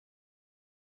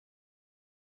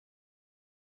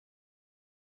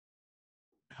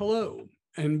Hello,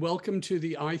 and welcome to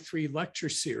the I3 lecture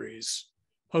series,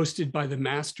 hosted by the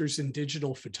Masters in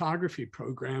Digital Photography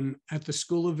program at the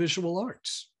School of Visual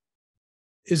Arts.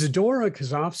 Isadora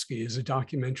Kosofsky is a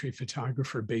documentary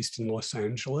photographer based in Los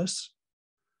Angeles.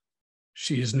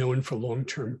 She is known for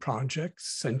long-term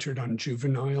projects centered on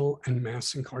juvenile and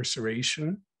mass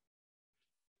incarceration,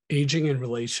 aging and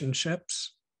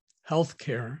relationships,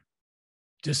 healthcare,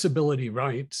 disability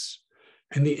rights,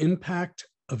 and the impact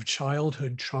of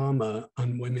childhood trauma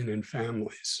on women and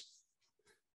families.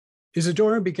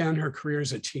 Isadora began her career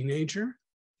as a teenager,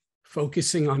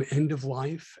 focusing on end of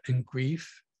life and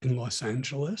grief in Los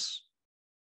Angeles.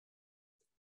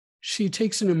 She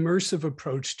takes an immersive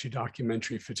approach to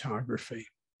documentary photography,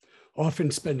 often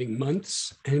spending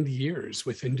months and years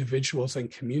with individuals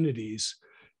and communities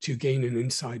to gain an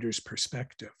insider's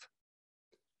perspective.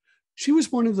 She was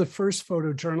one of the first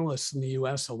photojournalists in the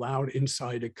US allowed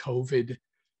inside a COVID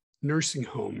nursing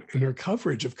home, and her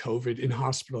coverage of COVID in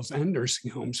hospitals and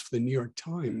nursing homes for the New York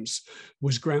Times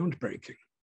was groundbreaking.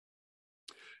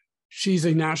 She's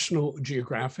a National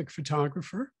Geographic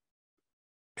photographer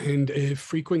and a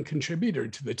frequent contributor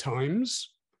to the Times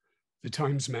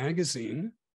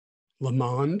Magazine, Le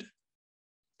Monde,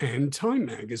 and Time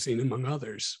Magazine, among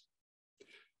others.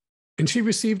 And she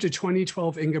received a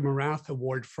 2012 Inge Morath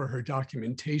Award for her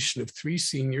documentation of 3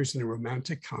 seniors in a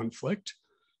romantic conflict,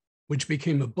 which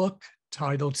became a book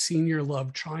titled Senior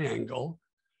Love Triangle,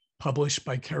 published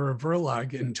by Kehrer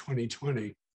Verlag in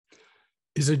 2020.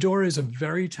 Isadora is a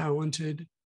very talented,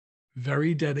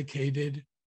 very dedicated,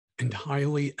 and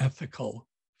highly ethical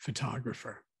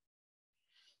photographer.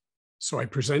 So I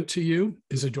present to you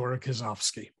Isadora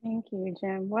Kosofsky. Thank you,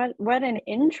 Jim. What an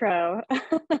intro.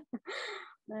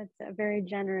 That's a very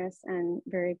generous and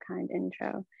very kind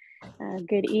intro.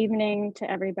 Good evening to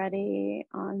everybody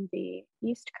on the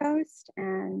East Coast,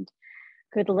 and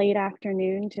good late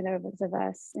afternoon to those of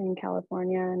us in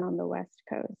California and on the West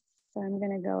Coast. So I'm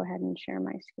going to go ahead and share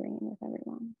my screen with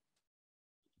everyone.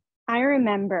 I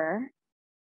remember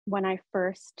when I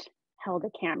first held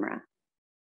a camera.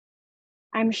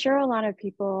 I'm sure a lot of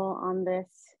people on this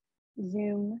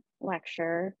Zoom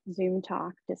lecture, Zoom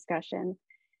talk discussion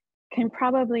can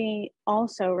probably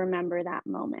also remember that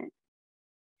moment.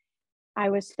 I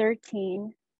was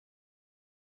 13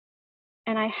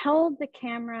 and I held the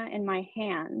camera in my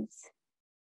hands,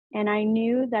 and I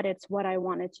knew that it's what I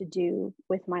wanted to do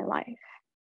with my life.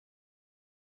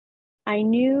 I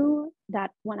knew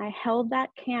that when I held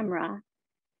that camera,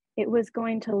 it was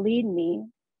going to lead me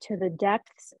to the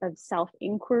depths of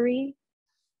self-inquiry,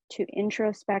 to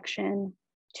introspection,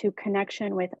 to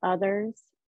connection with others,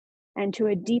 and to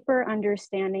a deeper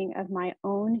understanding of my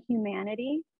own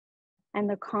humanity and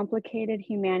the complicated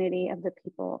humanity of the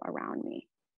people around me.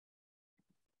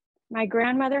 My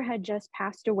grandmother had just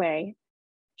passed away.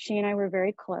 She and I were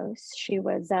very close. She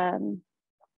was a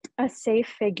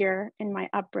safe figure in my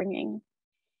upbringing.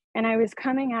 And I was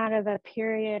coming out of a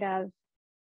period of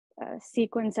a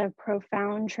sequence of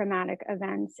profound traumatic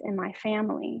events in my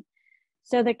family.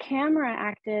 So the camera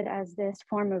acted as this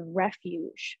form of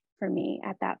refuge for me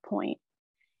at that point.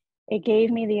 It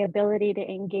gave me the ability to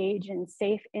engage in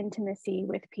safe intimacy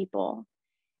with people.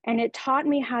 And it taught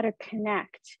me how to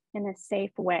connect in a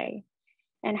safe way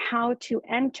and how to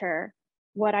enter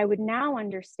what I would now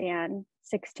understand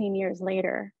 16 years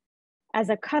later as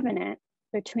a covenant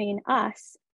between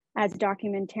us as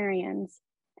documentarians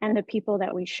and the people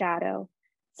that we shadow,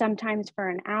 sometimes for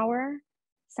an hour,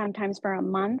 sometimes for a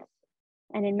month,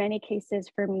 and in many cases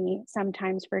for me,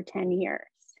 sometimes for 10 years.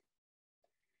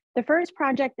 The first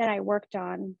project that I worked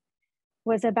on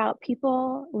was about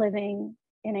people living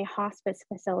in a hospice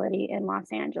facility in Los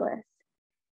Angeles.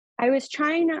 I was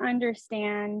trying to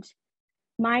understand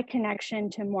my connection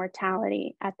to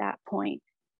mortality at that point.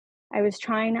 I was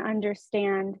trying to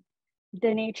understand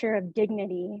the nature of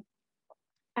dignity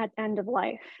at the end of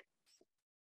life.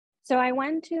 So I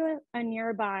went to a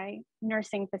nearby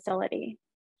nursing facility,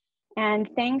 and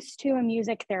thanks to a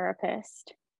music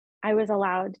therapist, I was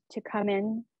allowed to come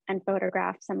in and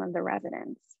photograph some of the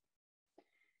residents.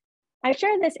 I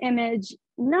share this image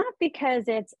not because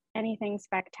it's anything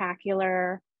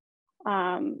spectacular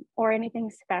or anything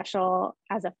special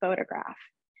as a photograph.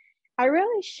 I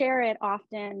really share it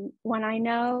often when I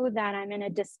know that I'm in a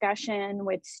discussion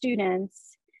with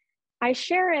students. I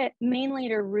share it mainly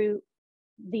to root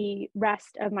the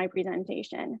rest of my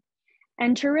presentation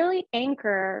and to really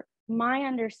anchor my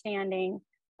understanding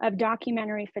of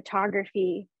documentary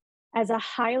photography as a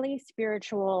highly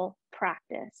spiritual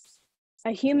practice,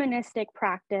 a humanistic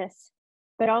practice,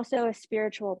 but also a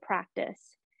spiritual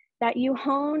practice that you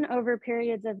hone over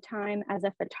periods of time as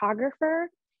a photographer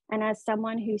and as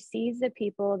someone who sees the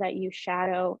people that you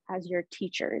shadow as your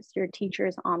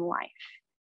teachers on life.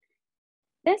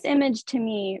 This image to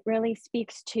me really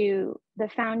speaks to the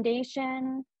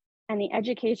foundation and the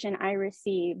education I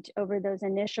received over those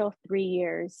initial 3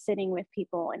 years sitting with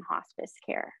people in hospice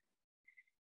care.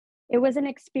 It was an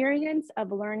experience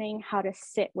of learning how to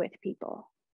sit with people,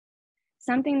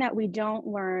 something that we don't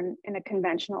learn in a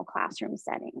conventional classroom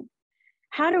setting.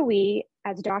 How do we,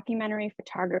 as documentary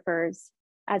photographers,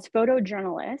 as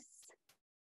photojournalists,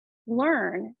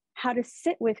 learn how to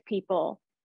sit with people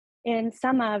in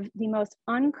some of the most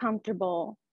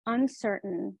uncomfortable,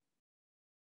 uncertain,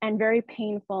 and very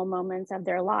painful moments of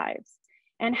their lives?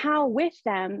 And how, with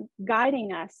them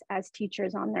guiding us as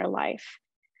teachers on their life,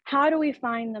 how do we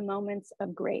find the moments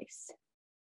of grace?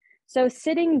 So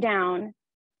sitting down,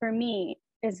 for me,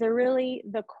 is really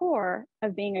the core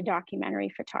of being a documentary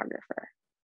photographer.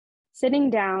 Sitting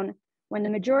down when the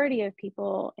majority of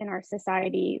people in our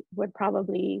society would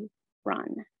probably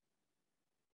run.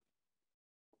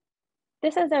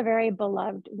 This is a very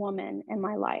beloved woman in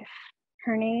my life.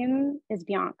 Her name is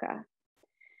Bianca.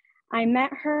 I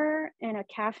met her in a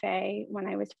cafe when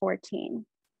I was 14.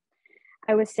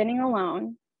 I was sitting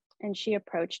alone and she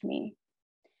approached me.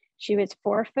 She was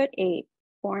 4'8",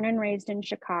 born and raised in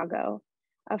Chicago,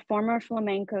 a former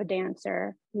flamenco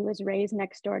dancer who was raised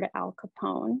next door to Al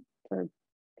Capone, for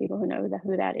people who know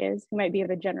who that is, who might be of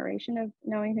a generation of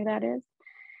knowing who that is.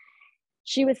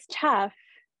 She was tough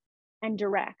and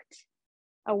direct,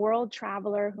 a world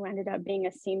traveler who ended up being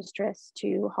a seamstress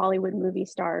to Hollywood movie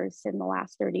stars in the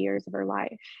last 30 years of her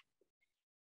life.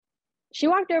 She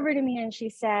walked over to me and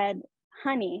she said,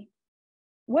 "Honey,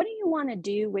 what do you want to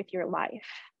do with your life?"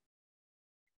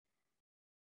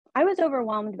 I was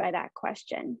overwhelmed by that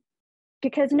question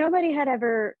because nobody had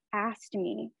ever asked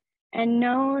me and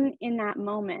known in that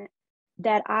moment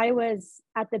that I was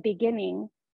at the beginning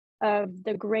of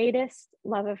the greatest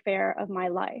love affair of my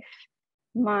life,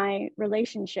 my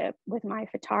relationship with my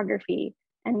photography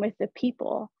and with the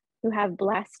people who have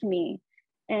blessed me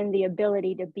and the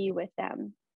ability to be with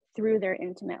them through their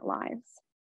intimate lives.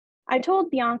 I told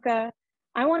Bianca,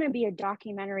 I want to be a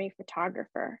documentary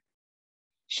photographer.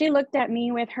 She looked at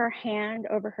me with her hand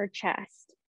over her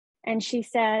chest and she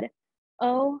said,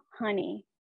 "Oh, honey,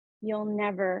 you'll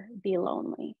never be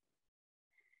lonely."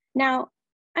 Now,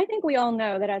 I think we all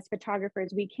know that as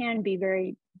photographers, we can be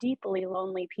very deeply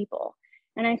lonely people.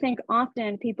 And I think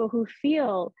often people who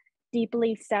feel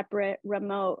deeply separate,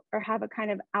 remote, or have a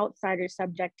kind of outsider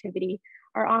subjectivity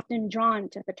are often drawn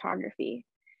to photography.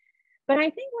 But I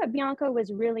think what Bianca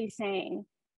was really saying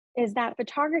is that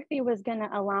photography was going to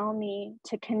allow me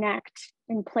to connect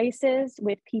in places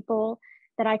with people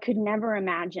that I could never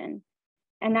imagine.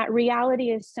 And that reality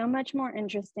is so much more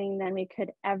interesting than we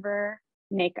could ever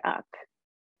make up.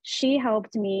 She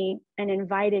helped me and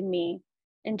invited me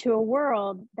into a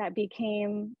world that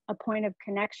became a point of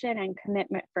connection and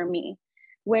commitment for me,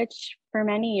 which for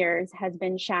many years has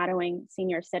been shadowing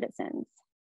senior citizens.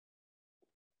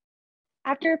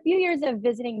 After a few years of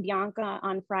visiting Bianca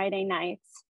on Friday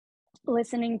nights,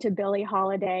 listening to Billie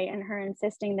Holiday and her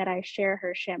insisting that I share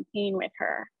her champagne with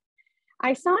her,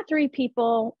 I saw 3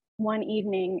 people one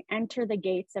evening enter the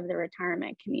gates of the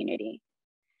retirement community.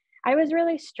 I was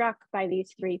really struck by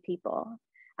these 3 people.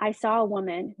 I saw a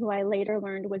woman who I later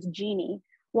learned was Jeannie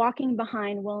walking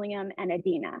behind William and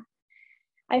Adina.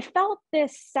 I felt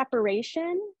this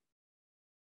separation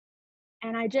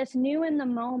and I just knew in the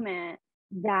moment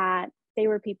that they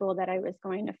were people that I was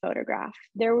going to photograph.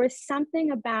 There was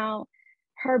something about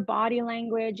her body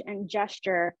language and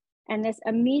gesture and this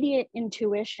immediate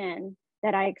intuition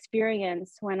that I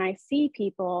experience when I see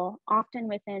people, often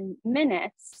within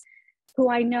minutes, who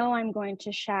I know I'm going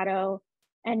to shadow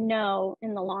and know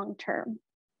in the long term.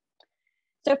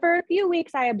 So for a few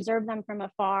weeks, I observed them from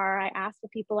afar. I asked the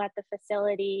people at the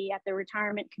facility, at the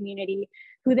retirement community,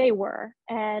 who they were.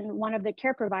 And one of the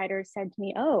care providers said to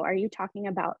me, "Oh, are you talking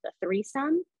about the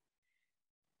threesome?"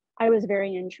 I was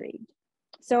very intrigued.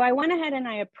 So I went ahead and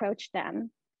I approached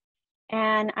them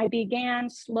and I began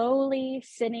slowly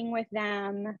sitting with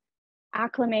them,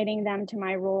 acclimating them to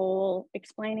my role,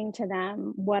 explaining to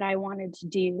them what I wanted to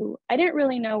do. I didn't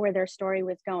really know where their story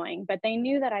was going, but they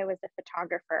knew that I was a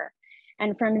photographer.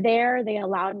 And from there, they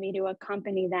allowed me to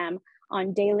accompany them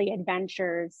on daily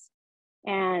adventures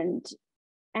and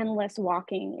endless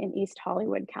walking in East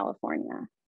Hollywood, California.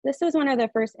 This was one of the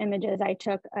first images I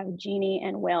took of Jeannie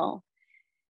and Will.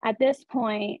 At this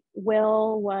point,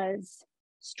 Will was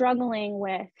struggling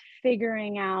with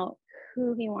figuring out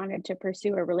who he wanted to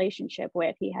pursue a relationship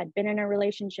with. He had been in a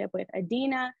relationship with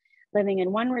Adina, living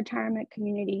in one retirement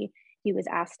community. He was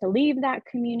asked to leave that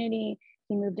community.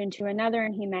 He moved into another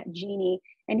and he met Jeannie,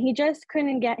 and he just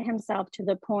couldn't get himself to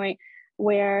the point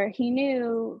where he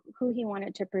knew who he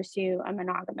wanted to pursue a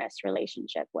monogamous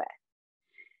relationship with.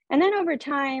 And then over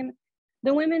time,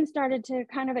 the women started to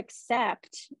kind of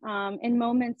accept, in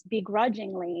moments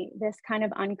begrudgingly, this kind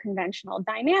of unconventional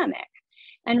dynamic.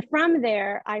 And from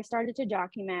there, I started to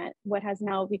document what has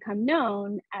now become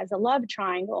known as a love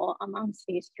triangle amongst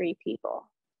these three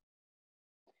people.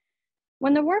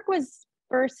 When the work was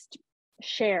first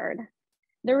shared,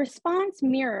 the response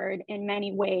mirrored in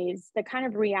many ways the kind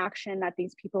of reaction that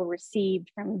these people received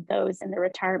from those in the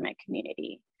retirement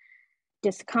community.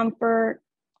 Discomfort,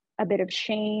 a bit of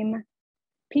shame.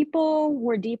 People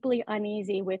were deeply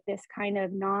uneasy with this kind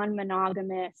of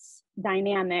non-monogamous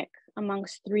dynamic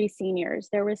amongst three seniors.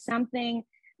 There was something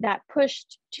that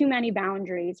pushed too many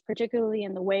boundaries, particularly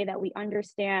in the way that we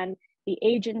understand the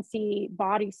agency,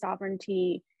 body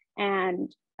sovereignty,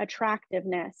 and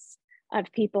attractiveness of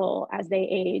people as they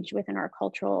age within our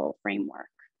cultural framework.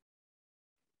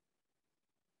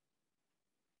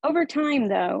 Over time,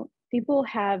 though, people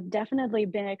have definitely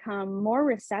become more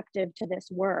receptive to this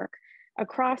work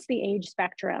across the age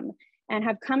spectrum and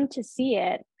have come to see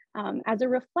it as a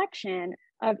reflection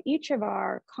of each of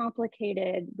our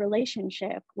complicated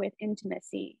relationship with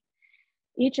intimacy.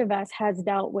 Each of us has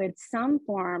dealt with some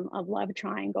form of love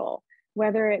triangle,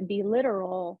 whether it be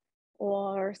literal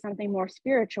or something more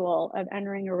spiritual of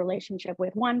entering a relationship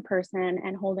with one person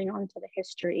and holding on to the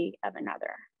history of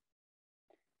another.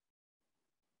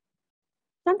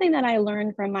 Something that I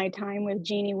learned from my time with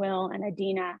Jeannie, Will, and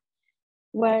Adina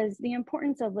was the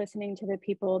importance of listening to the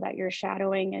people that you're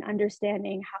shadowing and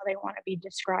understanding how they want to be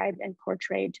described and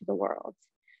portrayed to the world.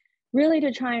 Really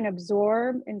to try and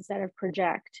absorb instead of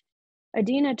project.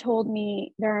 Adina told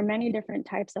me there are many different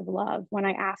types of love when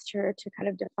I asked her to kind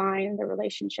of define the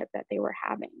relationship that they were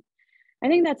having. I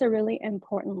think that's a really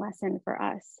important lesson for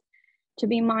us, to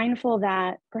be mindful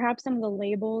that perhaps some of the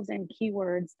labels and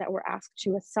keywords that we're asked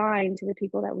to assign to the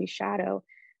people that we shadow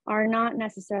are not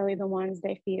necessarily the ones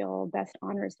they feel best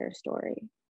honors their story.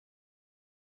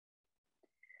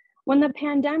 When the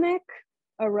pandemic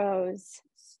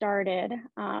erupted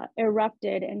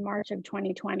in March of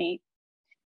 2020,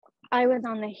 I was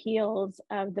on the heels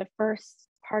of the first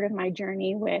part of my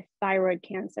journey with thyroid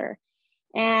cancer.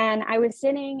 And I was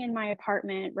sitting in my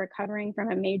apartment recovering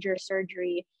from a major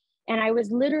surgery. And I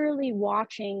was literally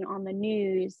watching on the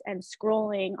news and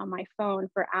scrolling on my phone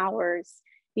for hours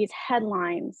these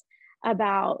headlines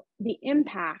about the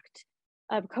impact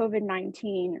of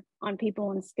COVID-19 on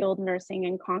people in skilled nursing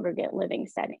and congregate living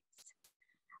settings.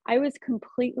 I was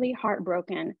completely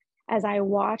heartbroken as I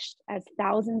watched as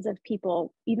thousands of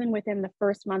people, even within the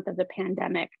first month of the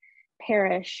pandemic,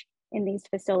 perish in these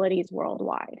facilities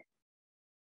worldwide.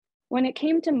 When it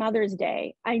came to Mother's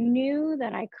Day, I knew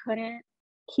that I couldn't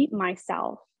keep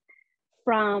myself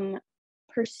from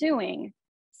pursuing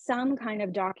some kind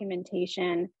of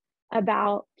documentation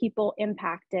about people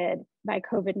impacted by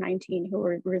COVID-19 who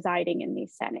were residing in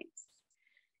these settings.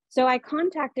 So I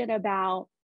contacted about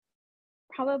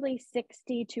probably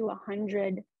 60 to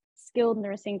 100 skilled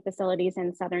nursing facilities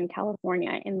in Southern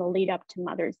California in the lead up to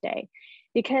Mother's Day,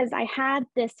 because I had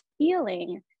this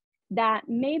feeling that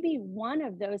maybe one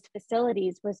of those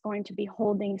facilities was going to be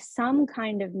holding some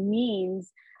kind of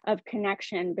means of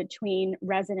connection between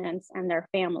residents and their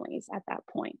families at that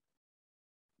point.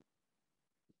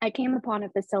 I came upon a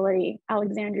facility,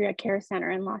 Alexandria Care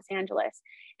Center in Los Angeles,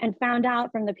 and found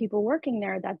out from the people working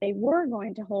there that they were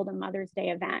going to hold a Mother's Day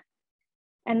event.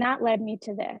 And that led me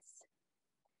to this.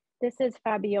 This is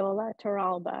Fabiola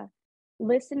Torralba,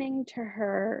 listening to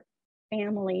her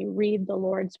family read the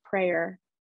Lord's Prayer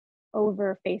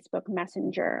over Facebook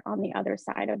Messenger on the other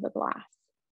side of the glass.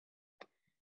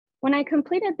 When I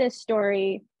completed this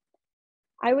story,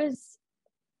 I was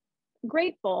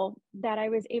grateful that I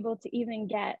was able to even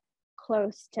get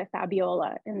close to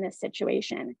Fabiola in this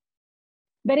situation,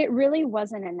 but it really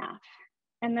wasn't enough.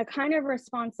 And the kind of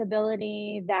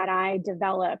responsibility that I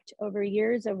developed over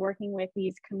years of working with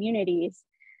these communities,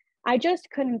 I just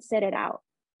couldn't sit it out.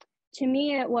 To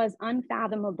me, it was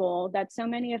unfathomable that so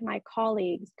many of my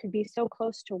colleagues could be so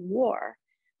close to war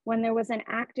when there was an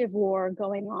active war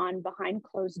going on behind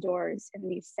closed doors in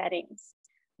these settings,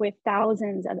 with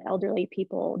thousands of elderly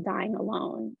people dying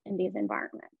alone in these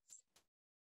environments.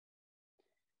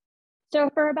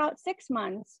 So for about 6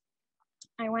 months,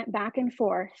 I went back and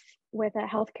forth with a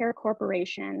healthcare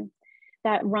corporation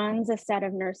that runs a set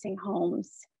of nursing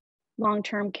homes,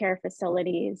 long-term care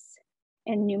facilities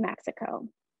in New Mexico.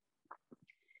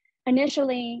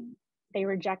 Initially, they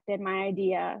rejected my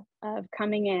idea of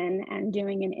coming in and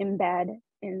doing an embed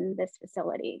in this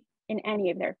facility, in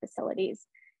any of their facilities.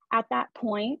 At that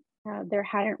point, there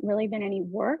hadn't really been any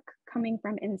work coming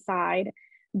from inside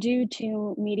due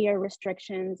to media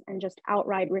restrictions and just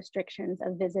outright restrictions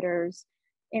of visitors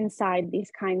inside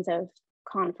these kinds of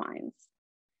confines.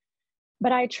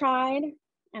 But I tried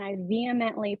and I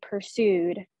vehemently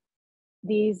pursued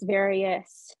these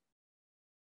various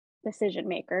decision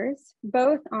makers,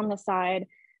 both on the side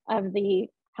of the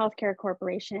healthcare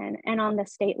corporation and on the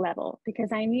state level,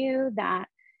 because I knew that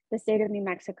the state of New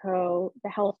Mexico, the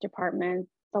health department,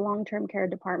 the long-term care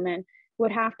department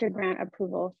would have to grant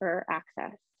approval for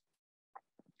access.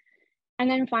 And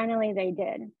then finally they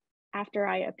did, after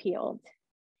I appealed.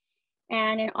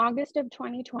 And in August of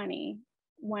 2020,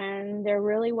 when there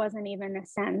really wasn't even a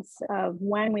sense of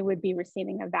when we would be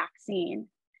receiving a vaccine,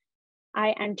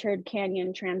 I entered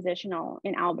Canyon Transitional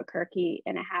in Albuquerque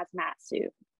in a hazmat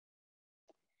suit.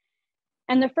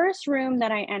 And the first room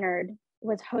that I entered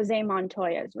was Jose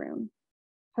Montoya's room.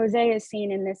 Jose is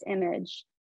seen in this image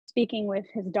speaking with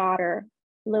his daughter,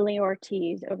 Lily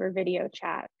Ortiz, over video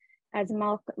chat, as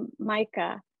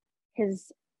Micah,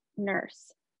 his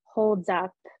nurse, holds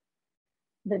up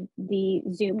the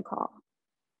Zoom call.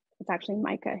 It's actually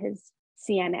Micah, his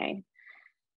CNA.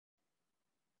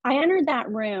 I entered that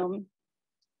room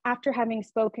after having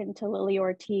spoken to Lily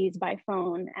Ortiz by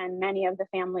phone and many of the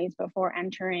families before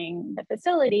entering the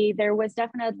facility. There was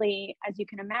definitely, as you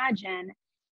can imagine,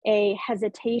 a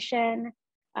hesitation,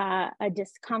 a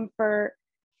discomfort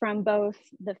from both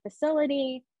the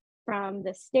facility, from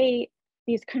the state,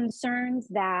 these concerns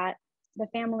that the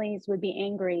families would be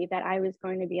angry that I was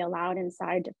going to be allowed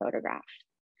inside to photograph.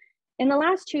 In the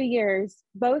last 2 years,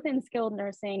 both in skilled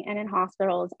nursing and in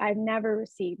hospitals, I've never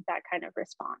received that kind of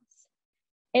response.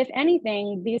 If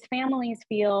anything, these families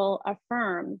feel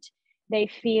affirmed. They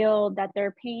feel that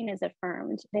their pain is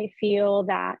affirmed. They feel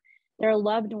that their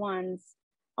loved ones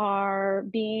are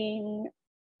being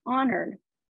honored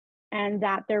and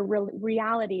that their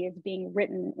reality is being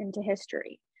written into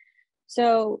history.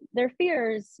 So their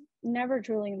fears never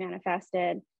truly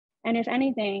manifested. And if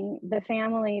anything, the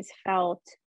families felt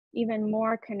even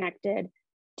more connected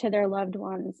to their loved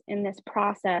ones in this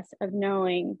process of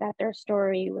knowing that their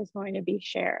story was going to be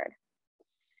shared.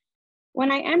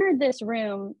 When I entered this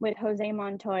room with Jose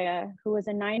Montoya, who was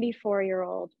a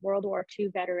 94-year-old World War II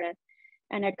veteran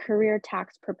and a career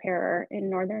tax preparer in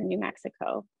northern New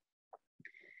Mexico,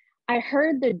 I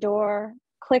heard the door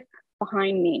click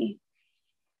behind me.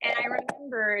 And I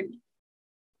remembered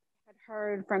I had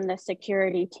heard from the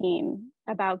security team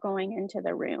about going into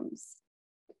the rooms.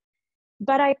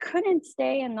 But I couldn't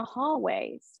stay in the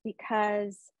hallways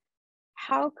because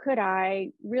how could I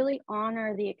really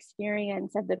honor the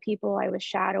experience of the people I was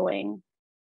shadowing?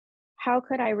 How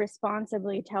could I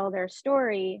responsibly tell their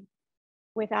story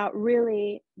without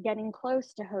really getting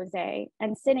close to Jose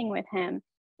and sitting with him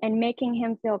and making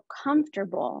him feel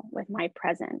comfortable with my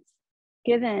presence,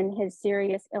 given his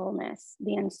serious illness,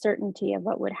 the uncertainty of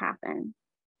what would happen?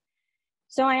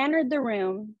 So I entered the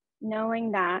room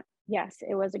knowing that, yes,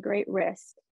 it was a great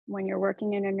risk when you're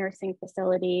working in a nursing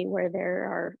facility where there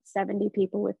are 70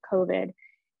 people with COVID.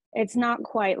 It's not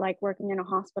quite like working in a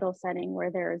hospital setting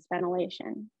where there is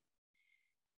ventilation.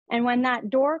 And when that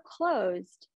door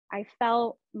closed, I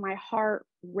felt my heart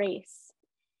race.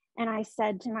 And I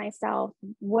said to myself,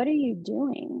 what are you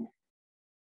doing?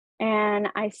 And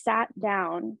I sat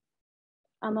down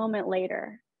a moment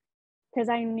later because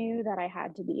I knew that I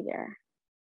had to be there.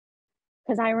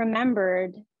 Because I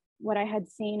remembered what I had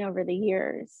seen over the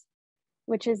years,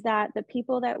 which is that the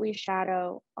people that we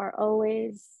shadow are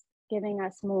always giving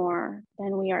us more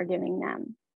than we are giving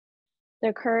them.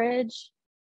 The courage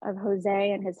of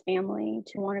Jose and his family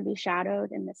to want to be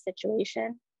shadowed in this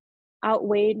situation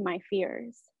outweighed my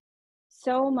fears.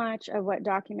 So much of what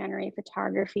documentary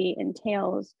photography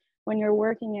entails when you're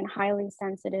working in highly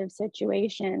sensitive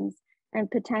situations and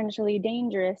potentially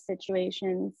dangerous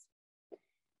situations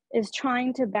is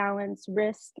trying to balance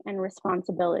risk and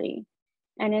responsibility.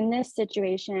 And in this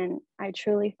situation, I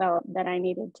truly felt that I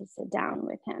needed to sit down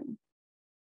with him.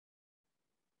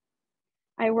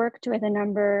 I worked with a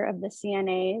number of the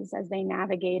CNAs as they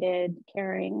navigated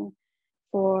caring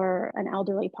for an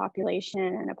elderly population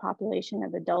and a population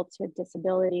of adults with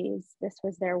disabilities. This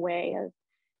was their way of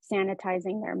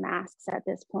sanitizing their masks at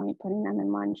this point, putting them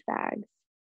in lunch bags.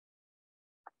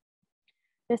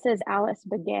 This is Alice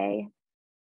Begay.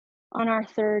 On our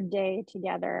third day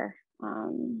together,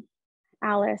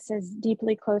 Alice is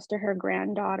deeply close to her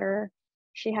granddaughter.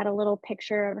 She had a little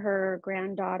picture of her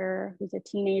granddaughter, who's a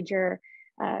teenager,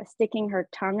 sticking her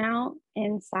tongue out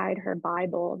inside her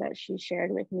Bible that she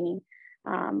shared with me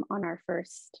on our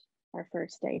first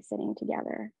day sitting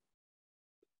together.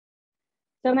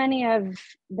 So many of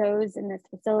those in this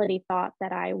facility thought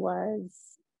that I was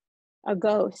a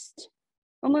ghost,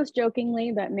 almost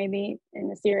jokingly, but maybe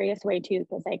in a serious way too,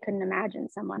 because I couldn't imagine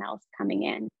someone else coming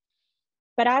in.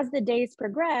 But as the days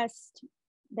progressed,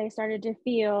 they started to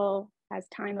feel, as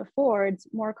time affords,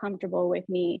 more comfortable with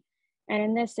me. And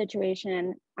in this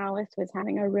situation, Alice was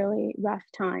having a really rough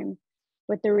time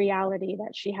with the reality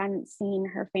that she hadn't seen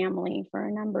her family for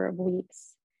a number of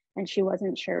weeks, and she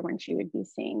wasn't sure when she would be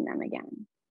seeing them again.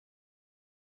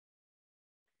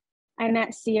 I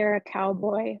met Sierra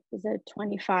Cowboy, who's a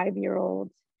 25-year-old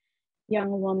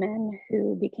young woman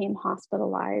who became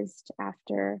hospitalized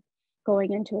after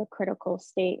going into a critical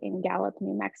state in Gallup,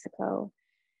 New Mexico.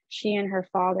 She and her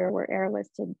father were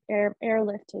airlifted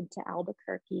to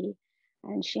Albuquerque,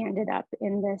 and she ended up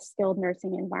in this skilled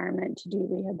nursing environment to do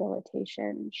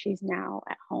rehabilitation. She's now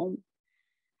at home.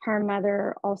 Her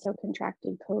mother also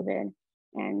contracted COVID,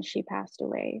 and she passed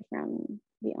away from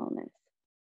the illness.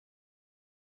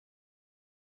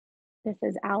 This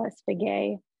is Alice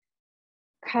Begay,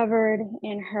 covered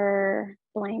in her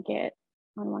blanket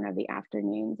on one of the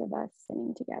afternoons of us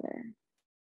sitting together.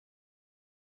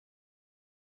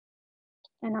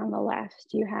 And on the left,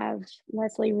 you have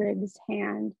Leslie Riggs'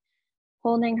 hand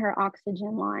holding her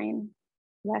oxygen line.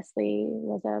 Leslie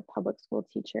was a public school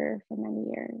teacher for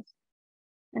many years.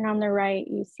 And on the right,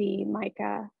 you see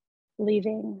Micah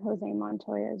leaving Jose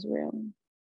Montoya's room.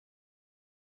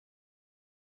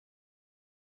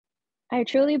 I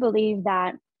truly believe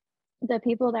that the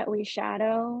people that we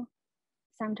shadow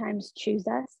sometimes choose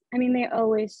us. I mean, they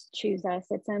always choose us.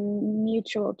 It's a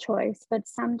mutual choice, but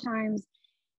sometimes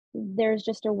there's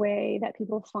just a way that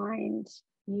people find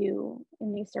you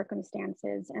in these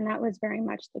circumstances. And that was very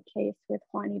much the case with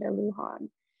Juanita Lujan.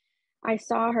 I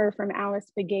saw her from Alice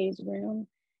Begay's room.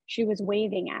 She was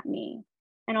waving at me.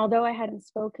 And although I hadn't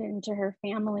spoken to her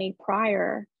family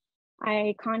prior,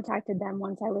 I contacted them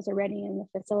once I was already in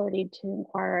the facility to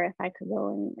inquire if I could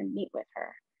go and meet with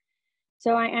her.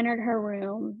 So I entered her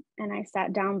room and I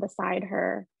sat down beside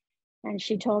her, and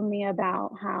she told me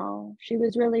about how she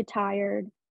was really tired,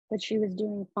 but she was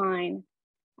doing fine.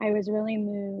 I was really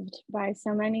moved by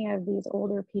so many of these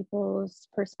older people's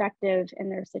perspective in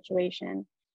their situation.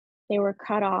 They were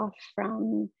cut off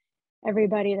from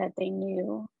everybody that they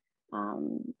knew,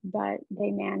 but they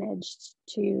managed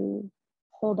to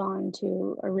hold on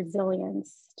to a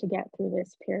resilience to get through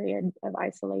this period of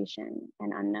isolation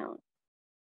and unknown.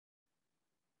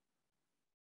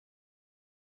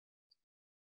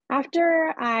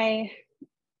 After I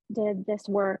did this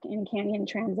work in Canyon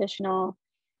Transitional,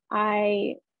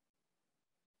 I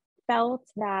felt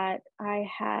that I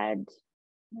had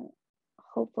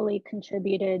hopefully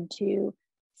contributed to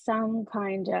some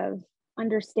kind of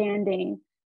understanding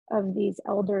of these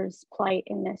elders' plight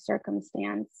in this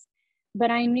circumstance. But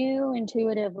I knew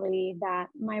intuitively that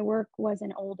my work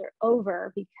wasn't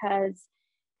over because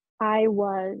I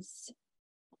was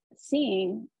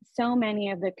seeing so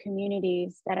many of the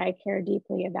communities that I care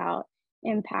deeply about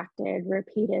impacted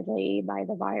repeatedly by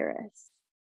the virus.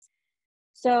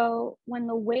 So when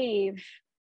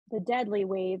the deadly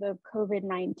wave of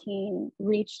COVID-19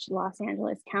 reached Los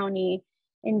Angeles County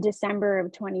in December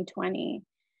of 2020,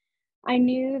 I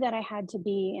knew that I had to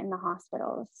be in the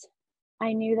hospitals.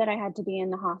 I knew that I had to be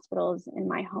in the hospitals in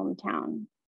my hometown.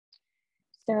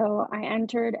 So I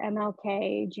entered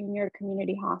MLK Junior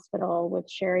Community Hospital with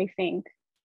Sherry Fink,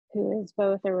 who is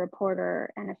both a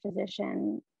reporter and a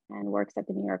physician and works at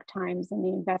the New York Times in the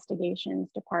investigations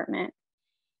department.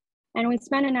 And we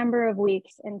spent a number of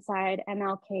weeks inside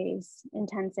MLK's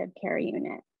intensive care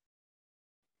unit.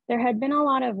 There had been a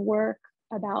lot of work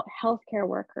about healthcare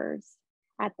workers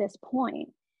at this point,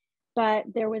 but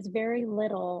there was very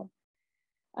little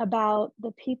about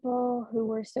the people who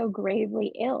were so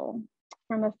gravely ill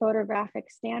from a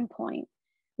photographic standpoint.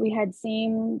 We had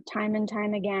seen time and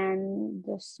time again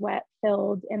the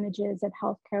sweat-filled images of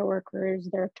healthcare workers,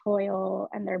 their toil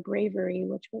and their bravery,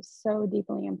 which was so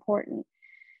deeply important.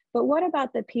 But what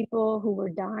about the people who were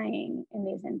dying in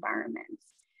these environments?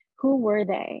 Who were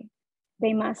they?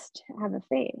 They must have a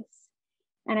face.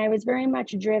 And I was very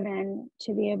much driven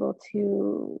to be able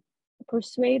to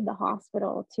persuade the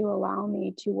hospital to allow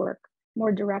me to work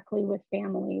more directly with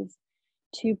families,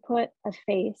 to put a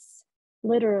face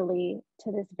literally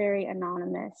to this very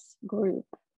anonymous group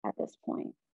at this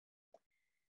point.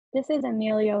 This is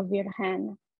Emilio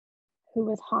Virgen, who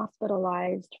was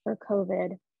hospitalized for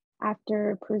COVID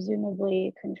after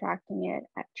presumably contracting it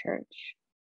at church.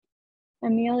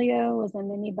 Emilio was a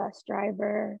minibus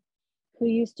driver who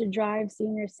used to drive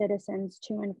senior citizens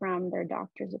to and from their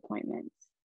doctor's appointments.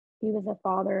 He was a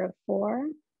father of 4,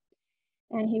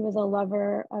 and he was a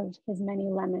lover of his many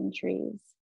lemon trees.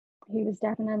 He was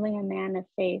definitely a man of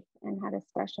faith and had a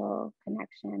special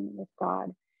connection with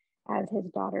God, as his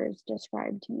daughters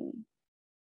described to me.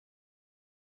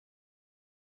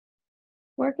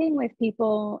 Working with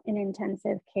people in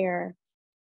intensive care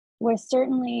was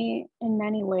certainly in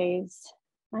many ways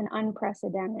an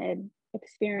unprecedented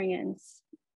experience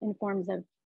in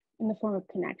the form of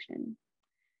connection.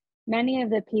 Many of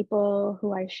the people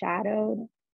who I shadowed,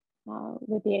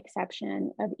 with the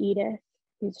exception of Edith,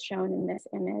 who's shown in this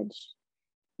image,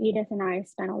 Edith and I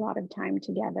spent a lot of time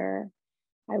together.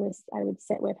 I would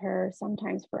sit with her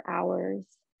sometimes for hours.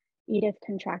 Edith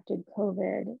contracted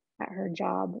COVID at her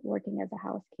job working as a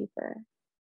housekeeper.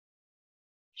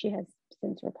 She has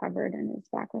since recovered and is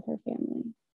back with her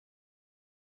family.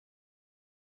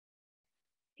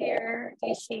 Here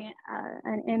you see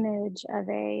an image of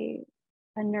a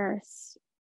nurse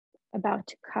about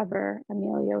to cover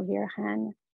Emilio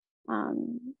Virgen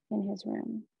in his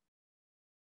room.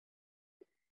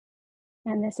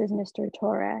 And this is Mr.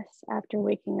 Torres after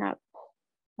waking up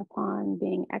upon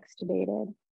being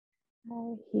extubated.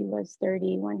 He was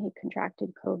 30 when he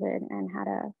contracted COVID and had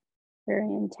a very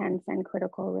intense and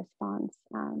critical response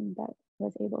that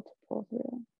was able to pull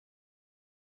through.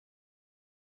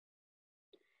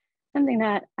 Something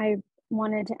that I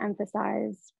wanted to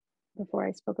emphasize before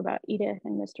I spoke about Edith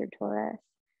and Mr. Torres,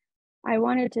 I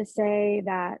wanted to say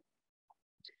that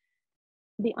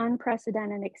the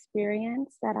unprecedented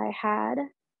experience that I had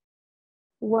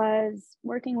was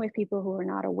working with people who were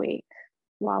not awake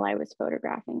while I was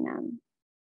photographing them.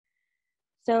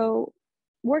 So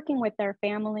working with their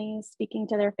families, speaking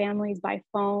to their families by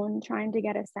phone, trying to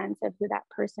get a sense of who that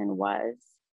person was.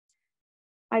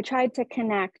 I tried to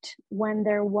connect when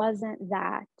there wasn't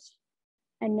that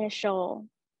initial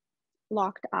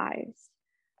locked eyes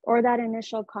or that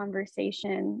initial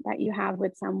conversation that you have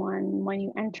with someone when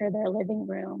you enter their living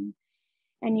room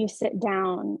and you sit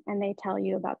down and they tell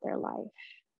you about their life.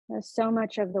 So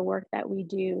much of the work that we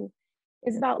do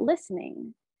is about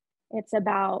listening. It's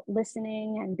about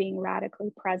listening and being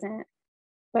radically present,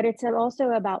 but it's also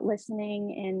about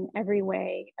listening in every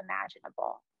way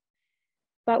imaginable.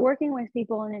 But working with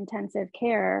people in intensive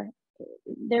care,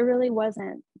 there really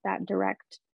wasn't that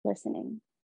direct listening.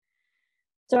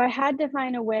 So I had to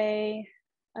find a way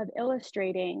of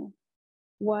illustrating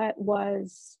what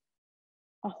was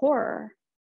a horror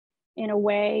in a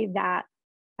way that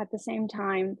at the same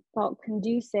time felt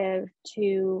conducive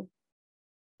to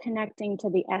connecting to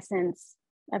the essence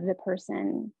of the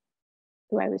person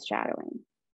who I was shadowing.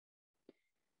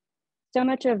 So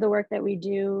much of the work that we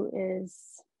do is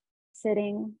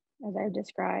sitting, as I've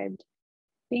described,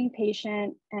 being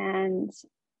patient, and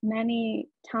many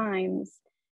times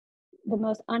the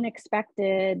most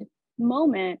unexpected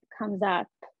moment comes up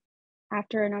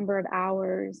after a number of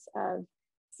hours of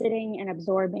sitting and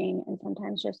absorbing and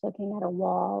sometimes just looking at a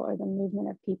wall or the movement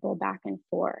of people back and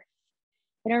forth.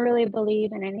 I don't really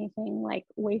believe in anything like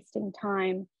wasting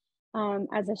time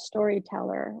as a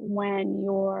storyteller when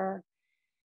your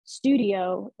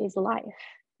studio is life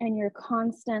and you're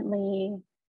constantly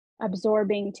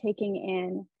absorbing, taking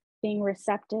in, being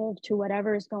receptive to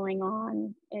whatever is going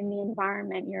on in the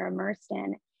environment you're immersed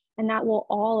in. And that will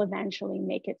all eventually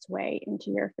make its way into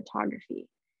your photography.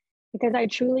 Because I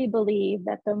truly believe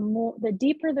that the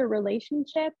deeper the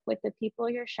relationship with the people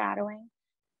you're shadowing,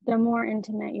 the more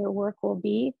intimate your work will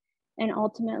be. And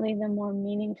ultimately, the more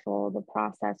meaningful the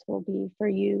process will be for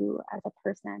you as a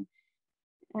person.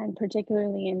 And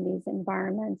particularly in these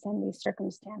environments and these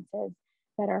circumstances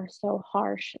that are so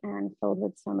harsh and filled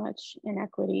with so much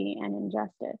inequity and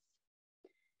injustice.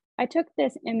 I took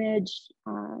this image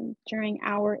during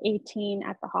hour 18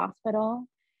 at the hospital.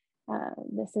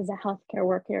 This is a healthcare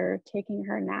worker taking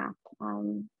her nap,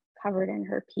 covered in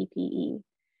her PPE.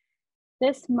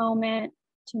 This moment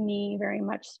to me very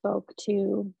much spoke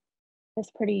to this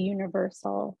pretty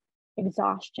universal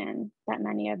exhaustion that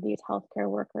many of these healthcare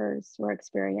workers were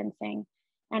experiencing.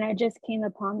 And I just came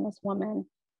upon this woman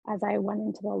as I went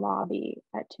into the lobby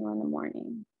at 2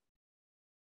 a.m.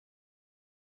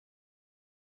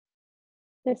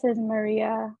 This is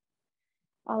Maria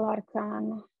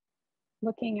Alarcon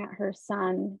looking at her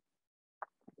son,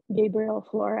 Gabriel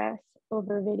Flores,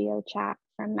 over video chat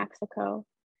from Mexico.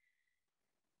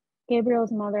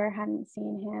 Gabriel's mother hadn't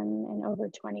seen him in over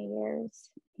 20 years.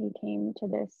 He came to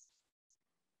this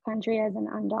country as an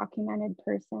undocumented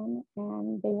person,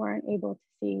 and they weren't able to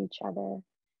see each other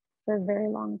for a very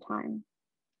long time.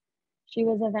 She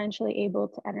was eventually able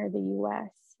to enter the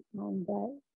US, but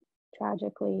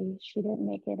tragically, she didn't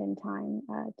make it in time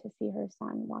to see her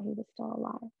son while he was still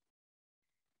alive.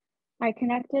 I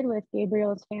connected with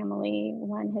Gabriel's family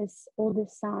when his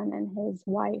oldest son and his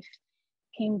wife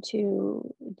came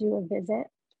to do a visit.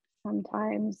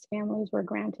 Sometimes families were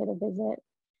granted a visit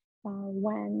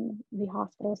when the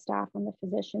hospital staff and the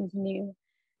physicians knew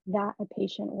that a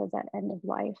patient was at end of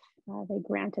life. They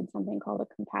granted something called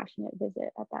a compassionate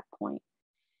visit at that point.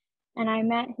 And I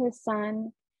met his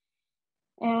son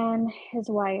and his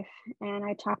wife, and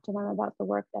I talked to them about the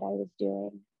work that I was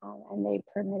doing, and they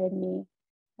permitted me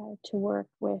to work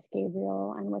with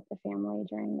Gabriel and with the family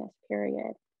during this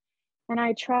period. And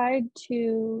I tried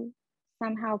to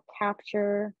somehow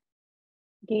capture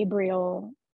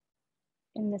Gabriel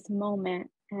in this moment,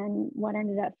 and what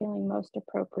ended up feeling most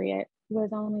appropriate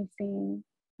was only seeing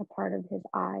a part of his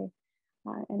eye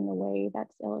in the way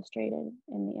that's illustrated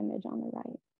in the image on the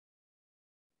right.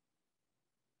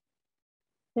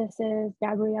 This is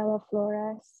Gabriela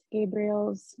Flores,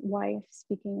 Gabriel's wife,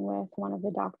 speaking with one of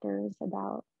the doctors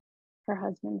about her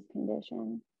husband's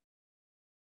condition.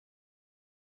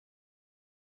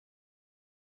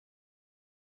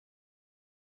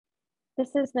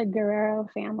 This is the Guerrero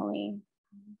family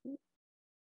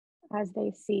as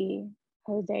they see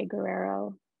Jose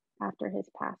Guerrero after his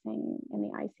passing in the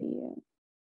ICU.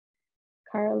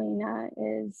 Carolina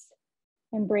is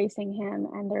embracing him,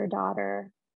 and their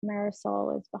daughter,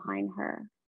 Marisol, is behind her.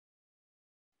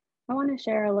 I want to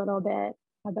share a little bit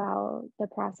about the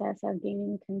process of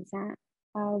gaining consent,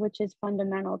 which is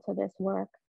fundamental to this work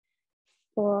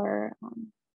for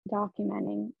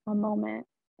documenting a moment,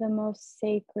 the most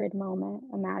sacred moment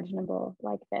imaginable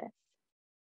like this.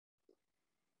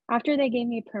 After they gave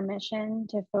me permission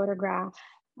to photograph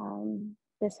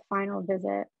this final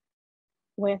visit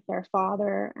with their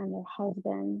father and their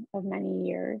husband of many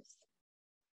years,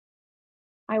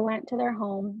 I went to their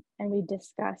home and we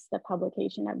discussed the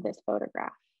publication of this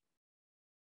photograph.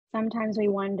 Sometimes we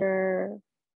wonder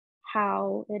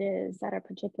how it is that a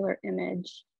particular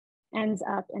image ends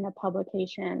up in a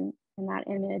publication, and that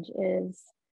image is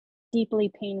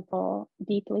deeply painful,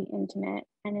 deeply intimate,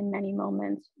 and in many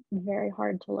moments, very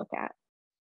hard to look at.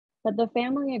 But the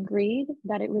family agreed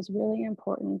that it was really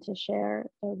important to share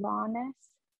the rawness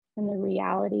and the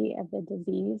reality of the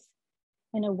disease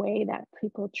in a way that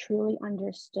people truly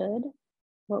understood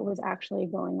what was actually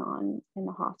going on in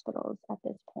the hospitals at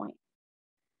this point.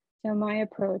 So my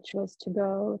approach was to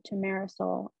go to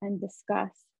Marisol and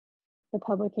discuss the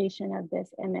publication of this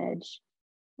image.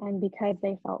 And because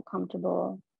they felt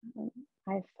comfortable,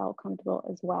 I felt comfortable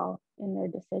as well in their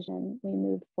decision, we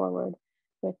moved forward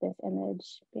with this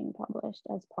image being published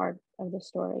as part of the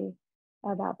story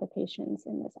about the patients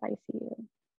in this ICU.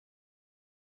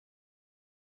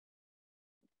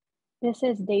 This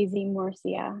is Daisy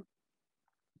Murcia.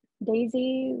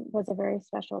 Daisy was a very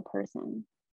special person.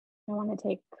 I want to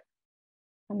take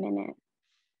a minute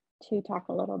to talk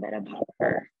a little bit about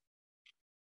her.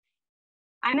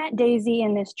 I met Daisy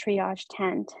in this triage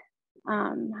tent.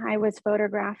 I was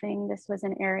photographing. This was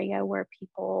an area where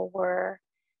people were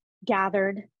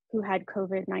gathered who had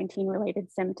COVID-19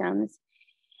 related symptoms.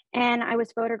 And I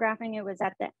was photographing. It was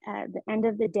at the end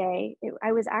of the day.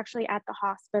 I was actually at the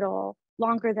hospital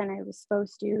longer than I was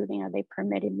supposed to. You know, they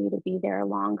permitted me to be there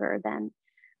longer than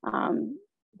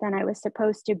I was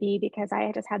supposed to be, because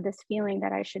I just had this feeling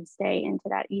that I should stay into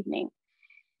that evening.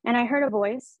 And I heard a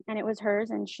voice, and it was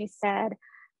hers, and she said,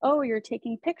 "Oh, you're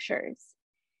taking pictures."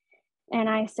 And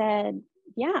I said,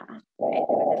 "Yeah." Right? It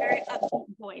was a very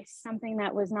upbeat voice, something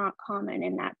that was not common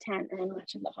in that tent or in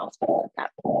much of the hospital at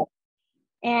that point.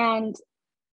 And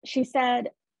she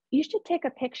said, "You should take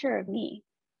a picture of me."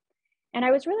 And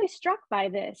I was really struck by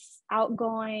this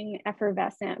outgoing,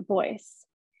 effervescent voice.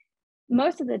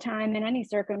 Most of the time, in any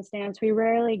circumstance, we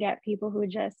rarely get people who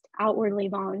just outwardly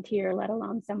volunteer, let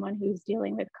alone someone who's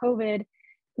dealing with COVID,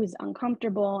 who's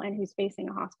uncomfortable, and who's facing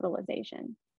a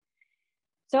hospitalization.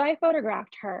 So I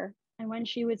photographed her. And when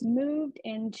she was moved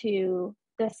into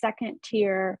the second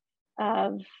tier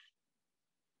of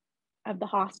the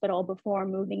hospital before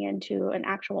moving into an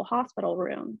actual hospital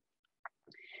room,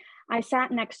 I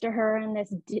sat next to her in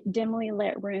this dimly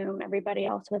lit room. Everybody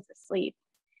else was asleep.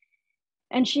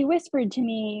 And she whispered to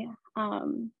me,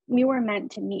 "We were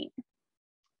meant to meet."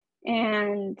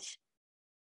 And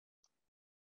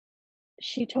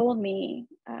she told me,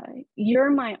 "You're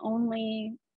my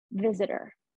only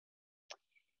visitor."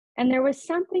 And there was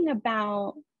something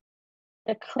about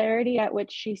the clarity at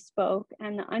which she spoke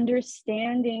and the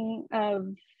understanding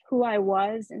of who I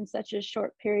was in such a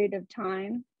short period of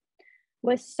time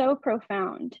was so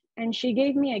profound. And she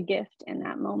gave me a gift in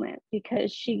that moment,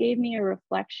 because she gave me a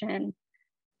reflection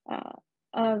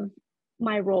of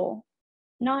my role,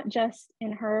 not just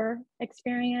in her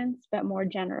experience, but more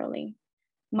generally,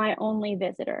 my only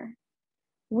visitor.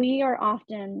 We are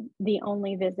often the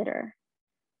only visitor.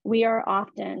 We are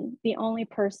often the only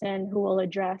person who will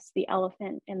address the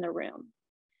elephant in the room.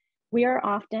 We are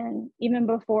often, even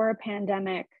before a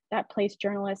pandemic that placed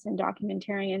journalists and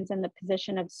documentarians in the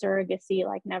position of surrogacy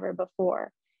like never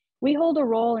before, we hold a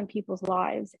role in people's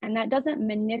lives, and that doesn't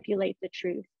manipulate the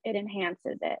truth, it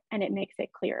enhances it and it makes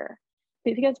it clearer.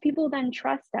 Because people then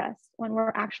trust us when we're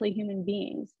actually human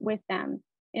beings with them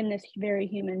in this very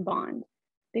human bond.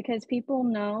 Because people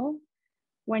know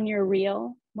when you're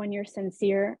real, when you're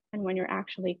sincere, and when you're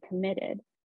actually committed.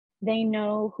 They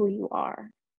know who you are.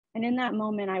 And in that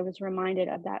moment, I was reminded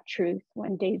of that truth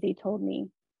when Daisy told me,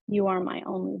 "You are my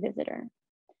only visitor."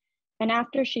 And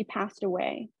after she passed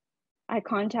away, I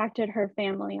contacted her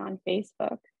family on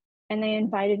Facebook, and they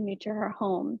invited me to her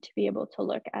home to be able to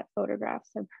look at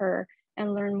photographs of her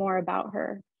and learn more about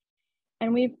her.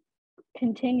 And we've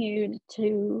continued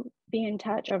to be in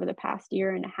touch over the past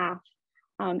year and a half.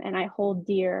 And I hold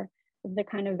dear the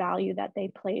kind of value that they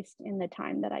placed in the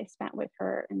time that I spent with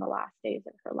her in the last days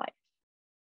of her life.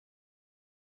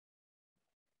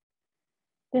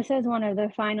 This is one of the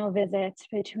final visits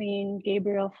between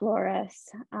Gabriel Flores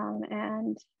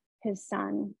and his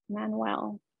son,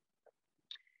 Manuel.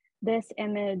 This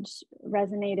image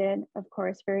resonated, of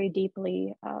course, very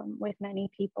deeply with many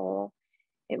people.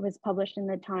 It was published in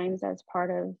the Times as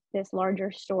part of this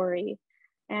larger story.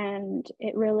 And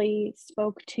it really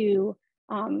spoke to,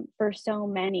 for so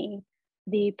many,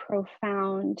 the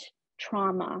profound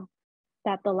trauma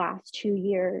that the last 2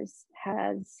 years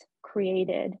has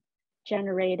created,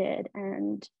 generated,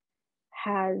 and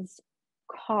has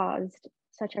caused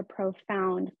such a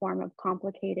profound form of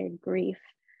complicated grief,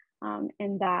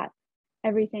 in that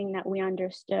everything that we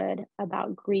understood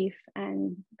about grief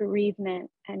and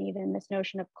bereavement and even this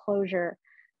notion of closure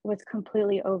was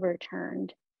completely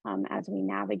overturned as we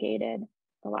navigated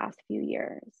the last few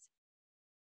years.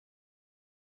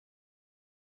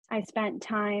 I spent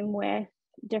time with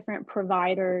different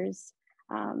providers.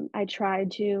 I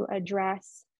tried to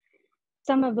address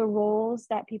some of the roles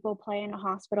that people play in a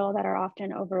hospital that are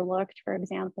often overlooked. For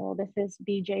example, this is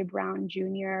B.J. Brown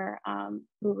Jr.,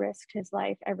 who risked his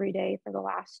life every day for the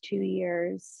last 2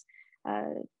 years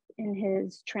in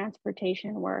his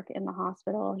transportation work in the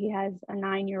hospital. He has a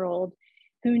 9-year-old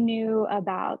who knew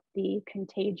about the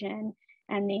contagion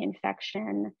and the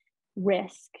infection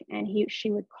risk, and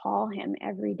she would call him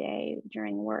every day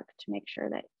during work to make sure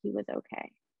that he was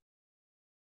okay.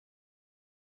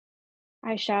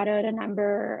 I shadowed a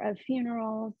number of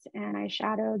funerals, and I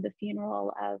shadowed the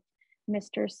funeral of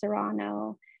Mr.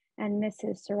 Serrano and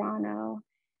Mrs. Serrano.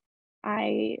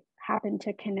 I happened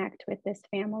to connect with this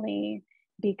family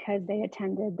because they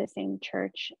attended the same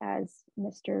church as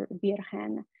Mr.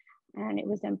 Virgen, and it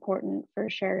was important for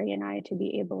Sherry and I to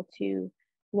be able to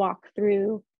walk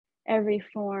through every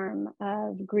form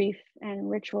of grief and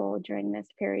ritual during this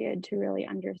period to really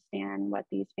understand what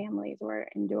these families were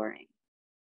enduring.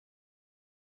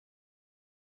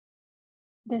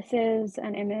 This is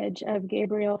an image of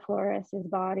Gabriel Flores's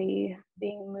body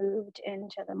being moved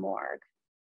into the morgue.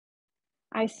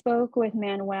 I spoke with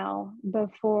Manuel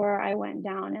before I went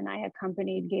down, and I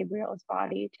accompanied Gabriel's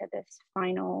body to this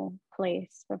final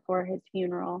place before his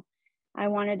funeral. I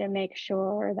wanted to make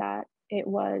sure that it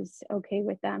was okay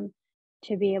with them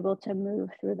to be able to move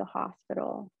through the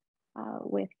hospital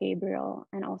with Gabriel,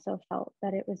 and also felt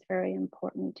that it was very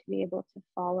important to be able to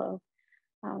follow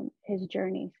his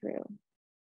journey through.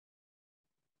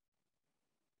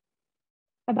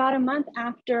 About a month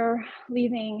after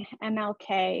leaving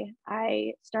MLK,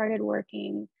 I started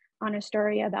working on a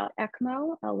story about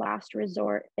ECMO, a last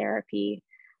resort therapy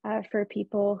for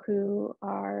people who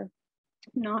are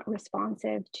not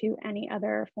responsive to any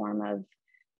other form of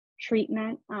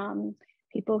treatment,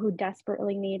 people who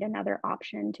desperately need another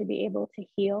option to be able to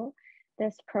heal.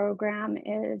 This program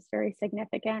is very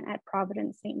significant at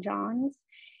Providence St. John's,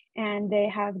 and they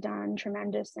have done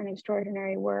tremendous and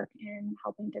extraordinary work in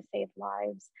helping to save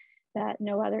lives that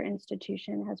no other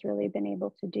institution has really been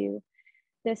able to do.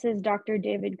 This is Dr.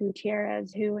 David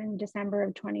Gutierrez, who in December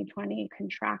of 2020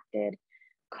 contracted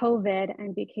COVID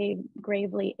and became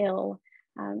gravely ill.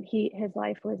 His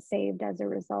life was saved as a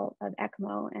result of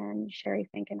ECMO, and Sherry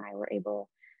Fink and I were able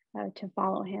to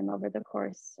follow him over the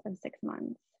course of 6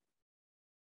 months.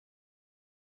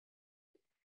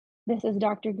 This is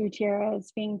Dr.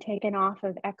 Gutierrez being taken off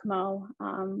of ECMO,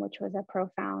 which was a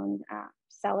profound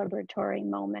celebratory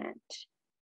moment.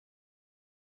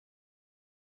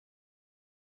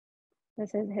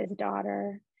 This is his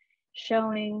daughter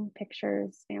showing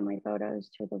pictures, family photos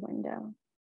to the window.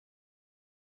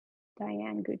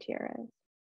 Diane Gutierrez.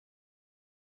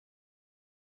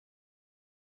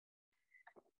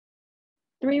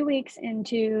 Three weeks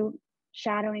into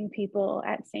shadowing people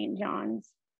at St. John's,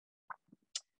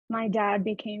 my dad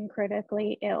became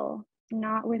critically ill,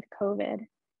 not with COVID.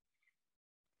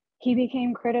 He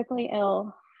became critically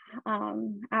ill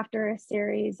after a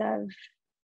series of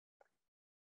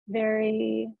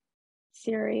very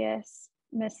serious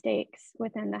mistakes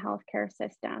within the healthcare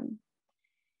system.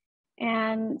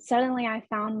 And suddenly I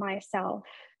found myself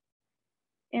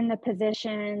in the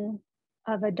position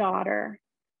of a daughter,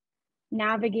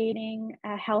 navigating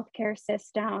a healthcare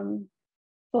system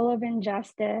full of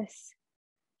injustice,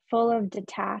 full of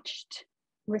detached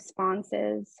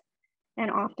responses,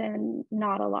 and often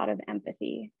not a lot of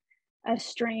empathy. A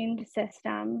strained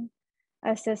system,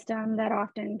 a system that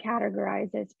often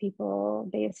categorizes people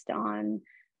based on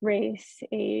race,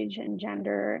 age, and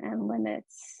gender, and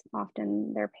limits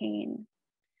often their pain.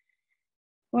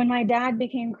 When my dad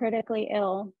became critically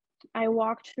ill, I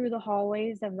walked through the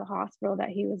hallways of the hospital that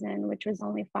he was in, which was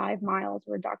only 5 miles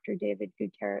where Dr. David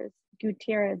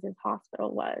Gutierrez's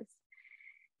hospital was.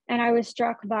 And I was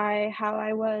struck by how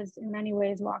I was in many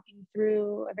ways walking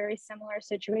through a very similar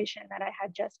situation that I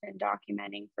had just been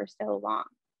documenting for so long.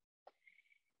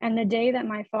 And the day that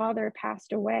my father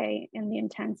passed away in the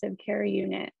intensive care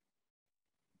unit,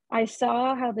 I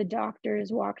saw how the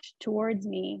doctors walked towards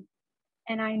me,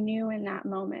 and I knew in that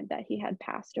moment that he had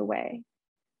passed away,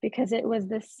 because it was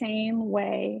the same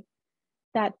way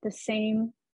that the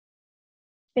same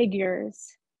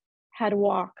figures had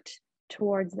walked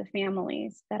towards the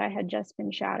families that I had just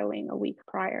been shadowing a week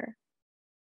prior.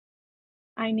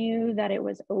 I knew that it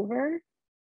was over,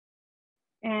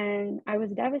 and I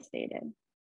was devastated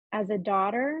as a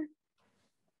daughter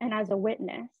and as a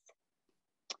witness.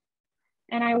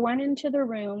 And I went into the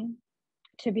room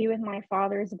to be with my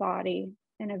father's body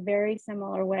in a very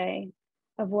similar way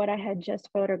of what I had just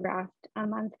photographed a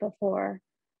month before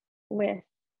with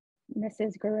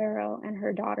Mrs. Guerrero and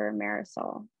her daughter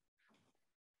Marisol.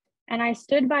 And I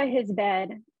stood by his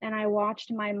bed and I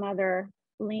watched my mother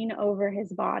lean over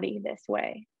his body this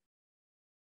way.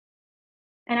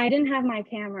 And I didn't have my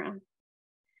camera,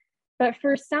 but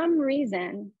for some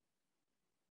reason,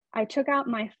 I took out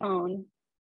my phone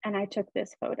and I took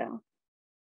this photo.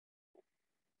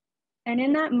 And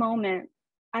in that moment,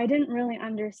 I didn't really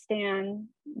understand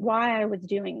why I was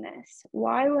doing this.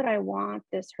 Why would I want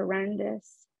this horrendous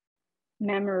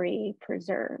memory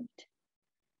preserved?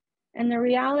 And the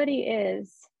reality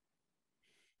is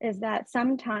that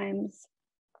sometimes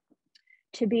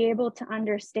to be able to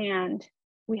understand,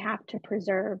 we have to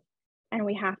preserve and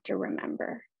we have to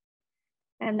remember.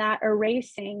 And that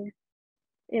erasing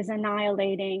is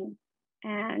annihilating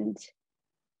and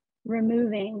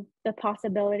removing the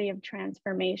possibility of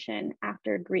transformation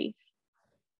after grief.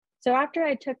 So after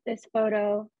I took this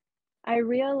photo, I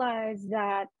realized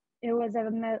that it was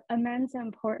of immense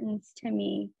importance to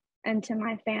me and to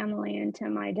my family and to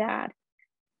my dad,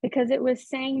 because it was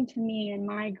saying to me in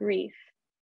my grief,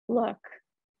 look,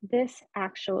 this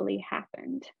actually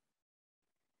happened.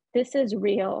 This is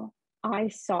real. I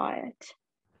saw it.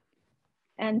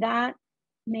 And that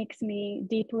makes me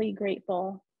deeply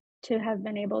grateful to have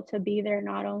been able to be there,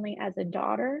 not only as a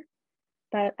daughter,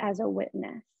 but as a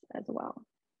witness as well.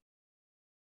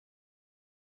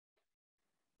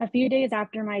 A few days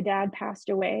after my dad passed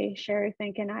away, Sherry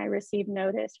Fink and I received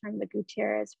notice from the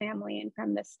Gutierrez family and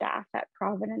from the staff at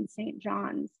Providence St.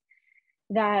 John's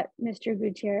that Mr.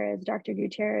 Gutierrez, Dr.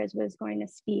 Gutierrez, was going to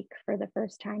speak for the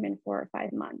first time in 4 or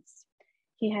 5 months.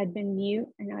 He had been mute,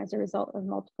 and as a result of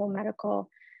multiple medical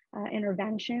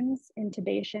interventions,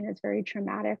 intubation is very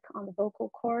traumatic on the vocal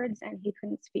cords, and he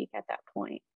couldn't speak at that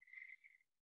point.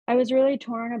 I was really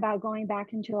torn about going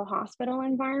back into a hospital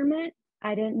environment.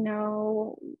 I didn't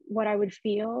know what I would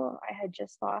feel. I had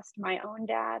just lost my own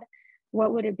dad.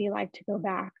 What would it be like to go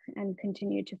back and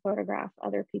continue to photograph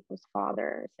other people's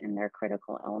fathers in their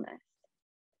critical illness?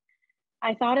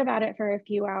 I thought about it for a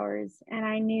few hours, and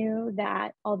I knew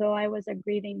that although I was a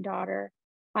grieving daughter,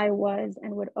 I was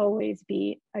and would always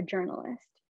be a journalist.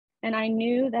 And I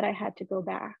knew that I had to go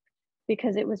back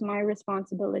because it was my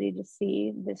responsibility to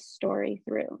see this story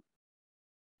through.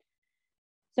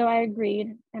 So I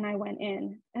agreed and I went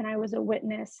in, and I was a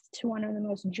witness to one of the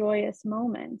most joyous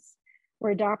moments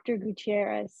where Dr.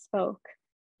 Gutierrez spoke.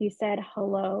 He said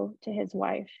hello to his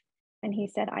wife, and he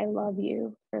said, I love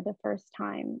you, for the first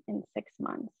time in 6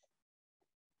 months.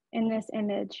 In this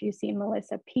image, you see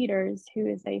Melissa Peters, who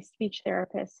is a speech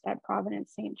therapist at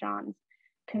Providence St. John's,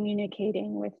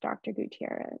 communicating with Dr.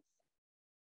 Gutierrez.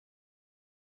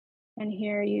 And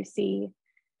here you see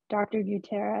Dr.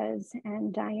 Gutierrez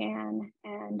and Diane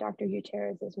and Dr.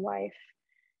 Gutierrez's wife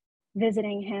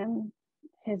visiting him.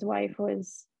 His wife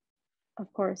was,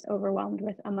 of course, overwhelmed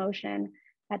with emotion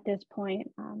at this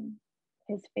point.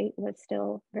 His fate was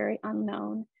still very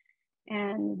unknown,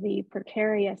 and the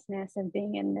precariousness of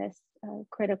being in this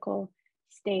critical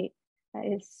state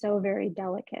is so very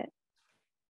delicate.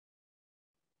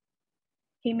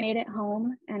 He made it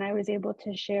home, and I was able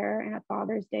to share in a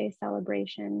Father's Day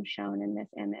celebration shown in this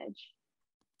image.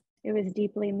 It was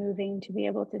deeply moving to be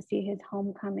able to see his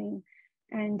homecoming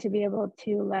and to be able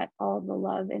to let all the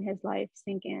love in his life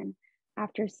sink in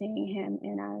after seeing him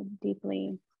in a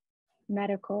deeply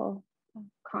medical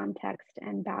context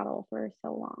and battle for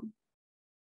so long.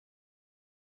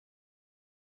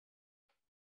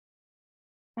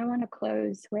 I want to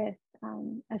close with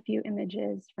a few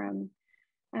images from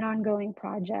an ongoing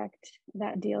project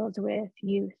that deals with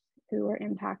youth who were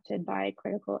impacted by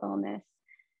critical illness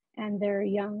and their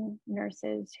young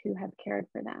nurses who have cared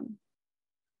for them.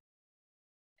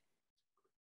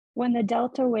 When the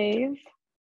Delta wave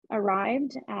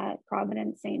arrived at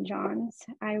Providence St. John's,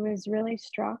 I was really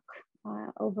struck,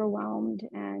 overwhelmed,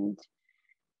 and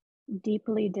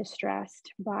deeply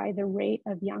distressed by the rate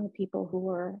of young people who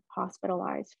were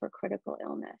hospitalized for critical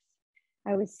illness.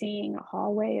 I was seeing a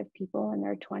hallway of people in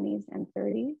their 20s and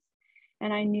 30s,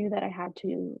 and I knew that I had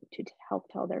to help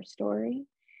tell their story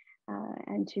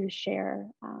and to share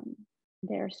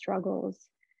their struggles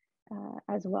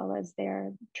as well as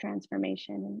their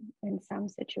transformation in some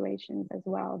situations as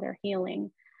well, their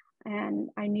healing. And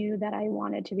I knew that I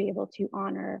wanted to be able to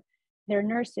honor their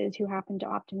nurses, who happen to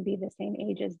often be the same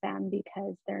age as them,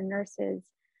 because their nurses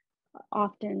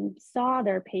often saw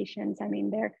their patients. I mean,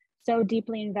 they're so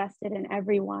deeply invested in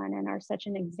everyone and are such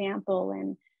an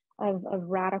example of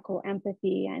radical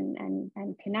empathy and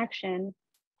connection,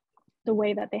 the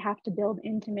way that they have to build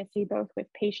intimacy both with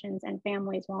patients and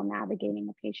families while navigating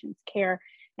a patient's care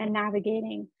and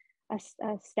navigating a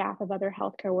staff of other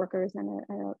healthcare workers in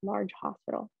a large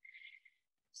hospital.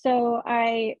 So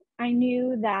I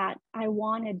knew that I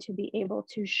wanted to be able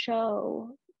to show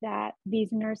that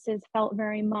these nurses felt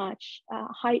very much a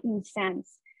heightened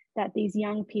sense that these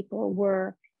young people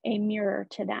were a mirror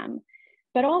to them.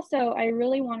 But also, I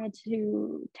really wanted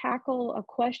to tackle a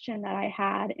question that I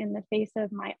had in the face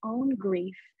of my own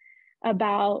grief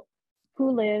about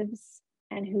who lives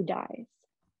and who dies.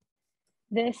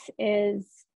 This is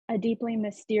a deeply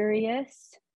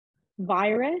mysterious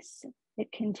virus.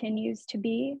 It continues to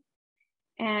be,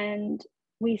 and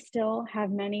we still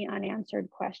have many unanswered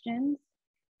questions,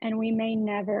 and we may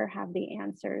never have the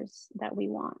answers that we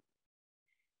want.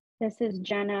 This is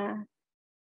Jenna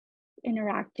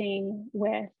interacting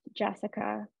with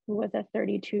Jessica, who was a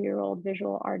 32-year-old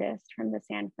visual artist from the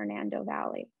San Fernando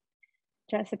Valley.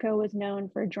 Jessica was known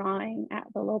for drawing at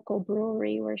the local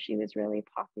brewery where she was really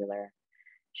popular.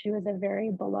 She was a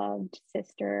very beloved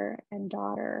sister and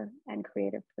daughter and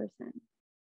creative person.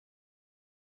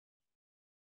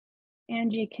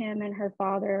 Angie Kim and her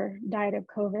father died of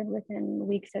COVID within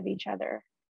weeks of each other.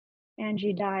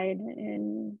 Angie died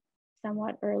in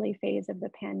somewhat early phase of the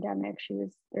pandemic. She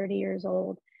was 30 years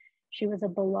old. She was a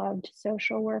beloved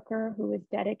social worker who was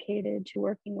dedicated to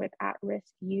working with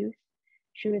at-risk youth.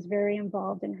 She was very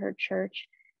involved in her church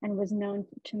and was known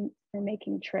for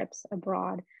making trips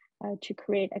abroad to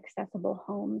create accessible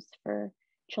homes for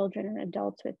children and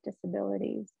adults with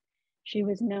disabilities. She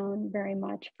was known very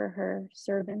much for her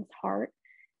servant's heart,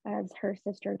 as her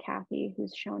sister Kathy,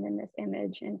 who's shown in this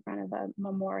image in front of a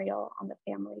memorial on the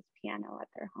family's piano at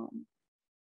their home.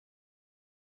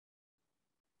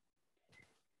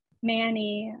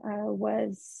 Manny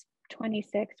was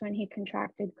 26 when he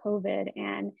contracted COVID,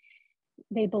 and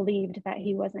they believed that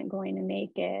he wasn't going to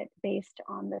make it based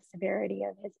on the severity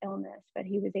of his illness, but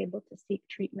he was able to seek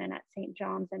treatment at St.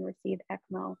 John's and receive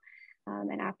ECMO.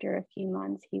 And after a few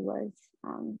months, he was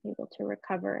able to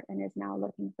recover and is now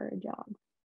looking for a job.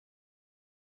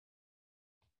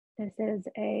 This is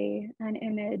an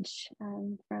image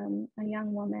from a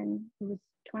young woman who was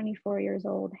 24 years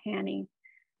old, Hanny,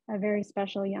 a very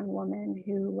special young woman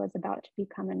who was about to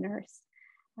become a nurse,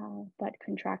 but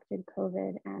contracted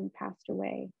COVID and passed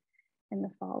away in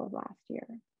the fall of last year.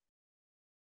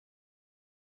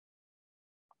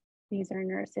 These are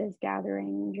nurses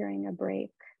gathering during a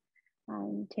break,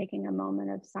 taking a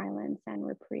moment of silence and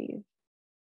reprieve.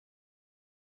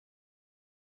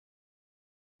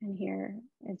 And here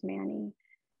is Manny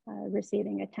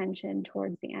receiving attention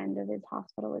towards the end of his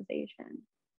hospitalization.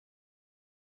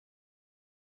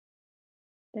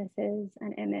 This is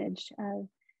an image of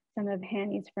some of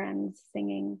Hanny's friends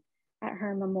singing at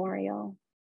her memorial.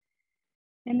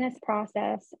 In this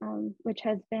process, which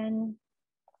has been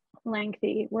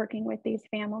lengthy, working with these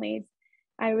families,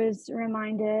 I was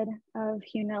reminded of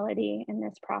humility in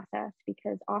this process,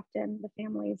 because often the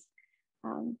families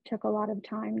took a lot of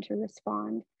time to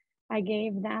respond. I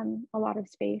gave them a lot of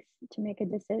space to make a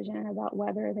decision about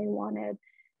whether they wanted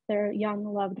their young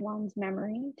loved one's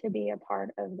memory to be a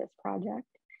part of this project.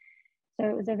 So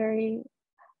it was a very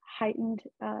heightened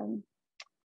kind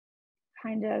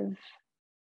of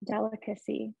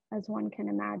delicacy, as one can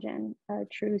imagine, a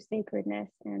true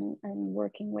sacredness in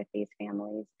working with these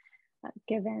families,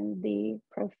 given the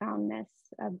profoundness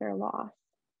of their loss.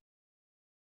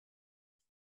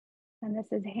 And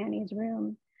this is Hanny's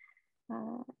room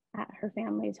at her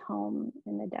family's home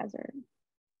in the desert.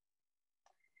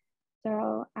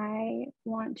 So I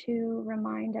want to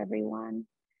remind everyone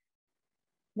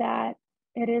that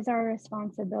it is our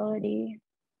responsibility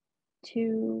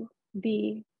to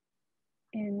be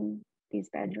in these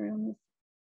bedrooms,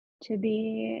 to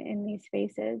be in these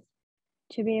spaces,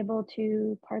 to be able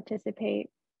to participate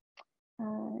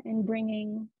in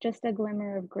bringing just a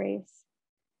glimmer of grace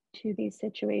to these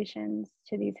situations,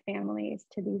 to these families,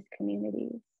 to these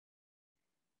communities.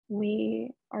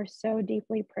 We are so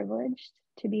deeply privileged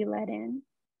to be let in.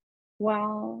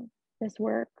 While this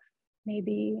work may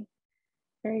be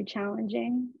very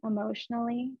challenging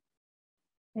emotionally,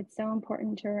 it's so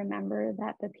important to remember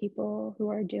that the people who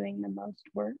are doing the most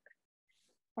work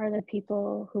are the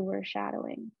people who we're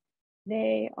shadowing.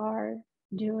 They are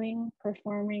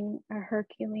performing a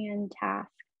Herculean task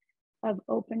of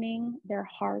opening their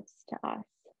hearts to us.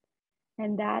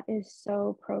 And that is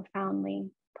so profoundly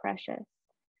precious.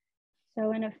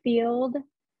 So in a field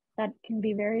that can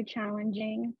be very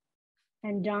challenging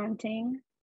and daunting,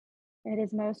 it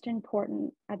is most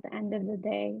important at the end of the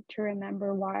day to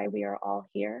remember why we are all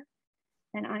here.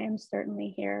 And I am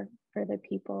certainly here for the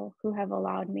people who have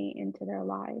allowed me into their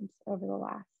lives over the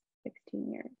last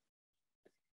 16 years.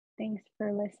 Thanks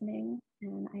for listening,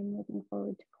 and I'm looking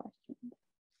forward to questions.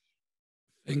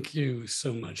 Thank you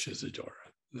so much, Isadora.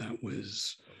 That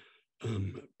was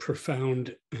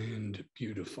profound and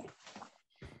beautiful.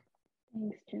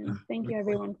 Thanks, Jim. Thank you,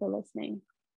 everyone, for listening.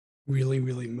 Really,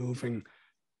 really moving.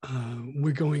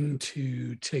 We're going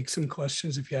to take some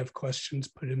questions. If you have questions,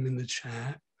 put them in the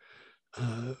chat.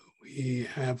 We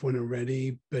have one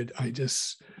already, but I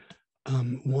just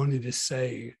wanted to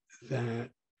say that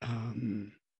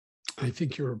I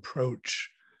think your approach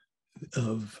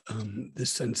of the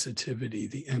sensitivity,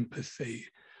 the empathy,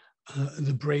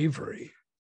 the bravery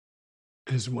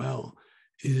as well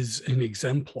is an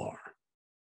exemplar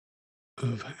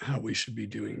of how we should be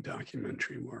doing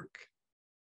documentary work.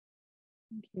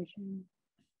 Thank you, Jim.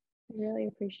 I really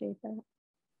appreciate that.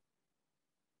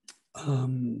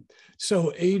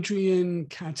 So Adrian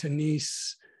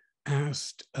Catanese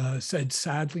said,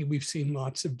 sadly, we've seen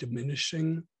lots of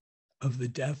diminishing of the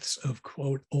deaths of,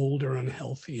 quote, older,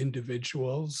 unhealthy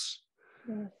individuals.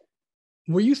 Yes.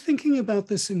 Were you thinking about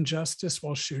this injustice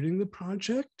while shooting the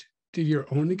project? Did your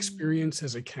own experience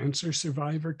as a cancer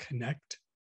survivor connect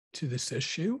to this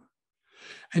issue?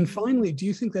 And finally, do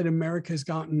you think that America has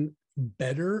gotten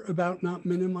better about not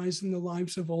minimizing the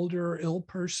lives of older or ill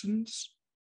persons?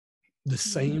 The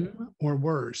same or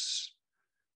worse?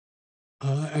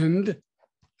 And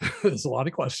there's a lot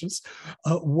of questions.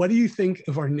 What do you think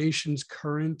of our nation's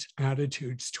current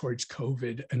attitudes towards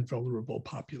COVID and vulnerable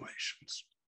populations?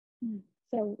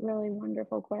 So really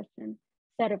wonderful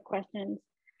set of questions.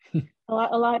 A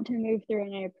lot to move through,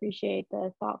 and I appreciate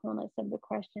the thoughtfulness of the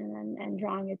question and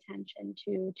drawing attention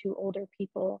to older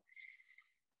people.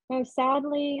 So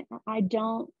sadly, I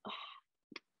don't,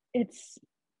 it's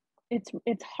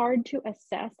hard to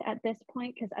assess at this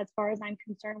point, because as far as I'm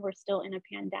concerned, we're still in a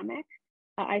pandemic.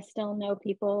 I still know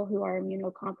people who are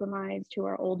immunocompromised, who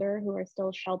are older, who are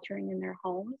still sheltering in their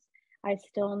homes. I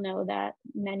still know that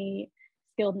many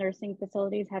skilled nursing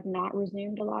facilities have not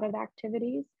resumed a lot of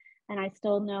activities. And I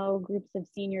still know groups of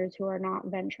seniors who are not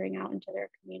venturing out into their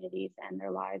communities, and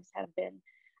their lives have been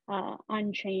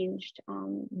unchanged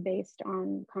based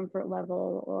on comfort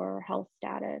level or health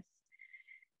status.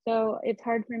 So it's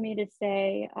hard for me to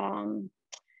say,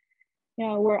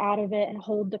 we're out of it and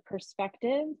hold the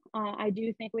perspective. I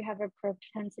do think we have a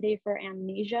propensity for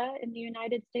amnesia in the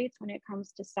United States when it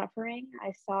comes to suffering.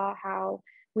 I saw how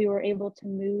we were able to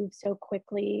move so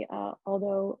quickly,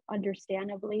 although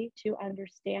understandably, to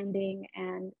understanding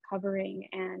and covering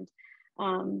and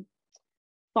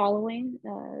following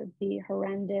the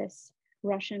horrendous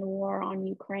Russian war on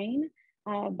Ukraine.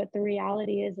 But the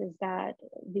reality is that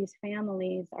these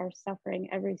families are suffering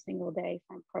every single day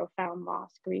from profound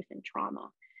loss, grief, and trauma.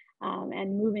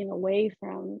 And moving away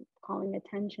from calling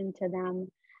attention to them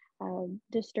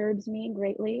disturbs me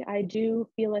greatly. I do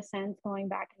feel a sense going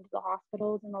back into the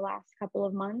hospitals in the last couple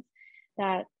of months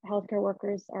that healthcare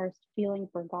workers are feeling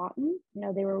forgotten. You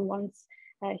know, they were once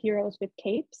heroes with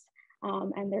capes,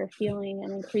 and they're feeling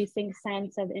an increasing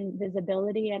sense of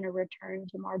invisibility and a return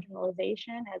to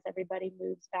marginalization as everybody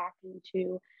moves back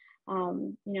into,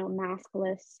 you know,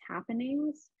 maskless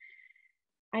happenings.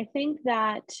 I think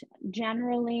that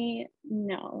generally,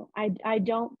 no, I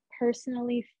don't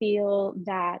personally feel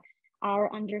that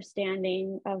our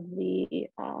understanding of the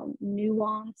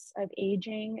nuance of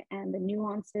aging and the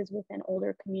nuances within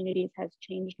older communities has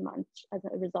changed much as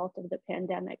a result of the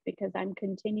pandemic, because I'm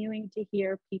continuing to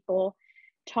hear people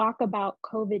talk about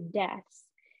COVID deaths,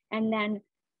 and then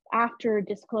after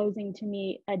disclosing to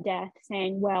me a death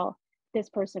saying, well, this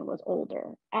person was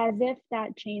older, as if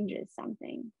that changes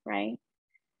something, right?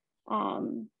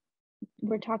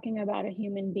 We're talking about a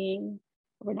human being.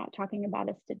 We're not talking about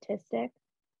a statistic.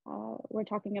 We're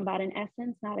talking about an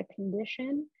essence, not a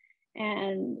condition.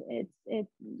 And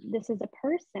this is a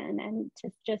person. And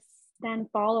to just then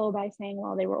follow by saying,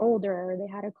 well, they were older or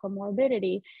they had a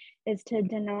comorbidity, is to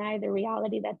deny the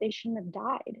reality that they shouldn't have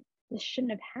died. This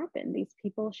shouldn't have happened. These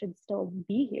people should still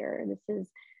be here. This is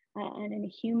an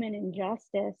inhuman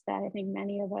injustice that I think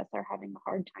many of us are having a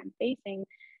hard time facing.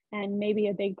 And maybe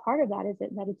a big part of that is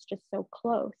that it's just so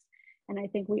close. And I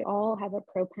think we all have a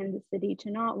propensity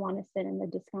to not want to sit in the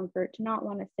discomfort, to not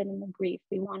want to sit in the grief.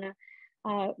 We want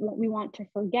to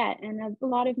forget. And a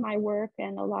lot of my work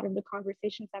and a lot of the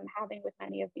conversations I'm having with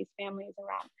many of these families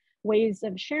around ways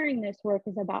of sharing this work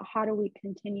is about how do we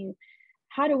continue,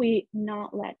 how do we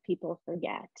not let people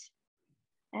forget?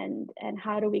 And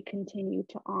how do we continue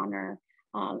to honor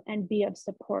and be of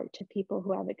support to people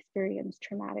who have experienced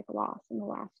traumatic loss in the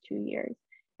last 2 years.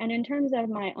 And in terms of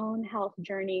my own health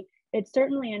journey, it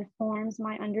certainly informs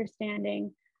my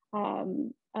understanding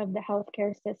of the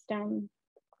healthcare system.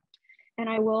 And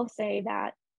I will say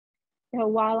that, you know,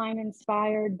 while I'm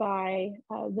inspired by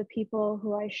the people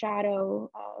who I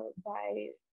shadow, by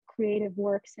creative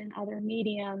works in other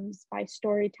mediums, by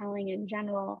storytelling in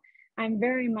general, I'm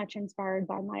very much inspired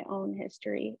by my own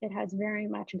history. It has very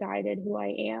much guided who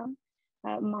I am.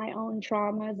 My own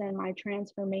traumas and my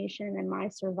transformation and my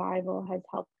survival has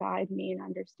helped guide me in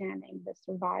understanding the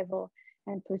survival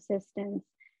and persistence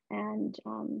and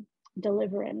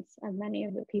deliverance of many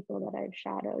of the people that I've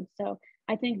shadowed. So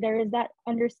I think there is that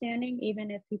understanding,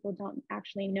 even if people don't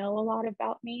actually know a lot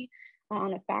about me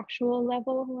on a factual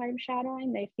level who I'm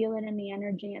shadowing, they feel it in the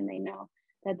energy and they know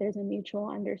that there's a mutual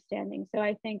understanding. So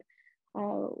I think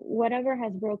whatever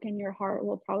has broken your heart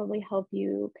will probably help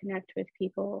you connect with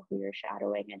people who you're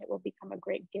shadowing, and it will become a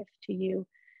great gift to you.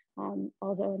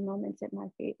 Although in moments it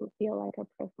might feel like a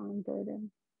profound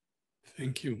burden.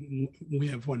 Thank you. We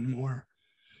have one more.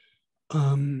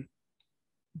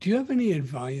 Do you have any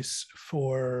advice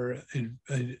for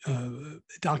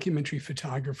documentary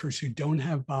photographers who don't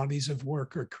have bodies of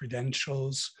work or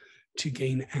credentials to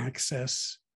gain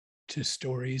access to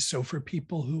stories? So for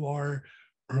people who are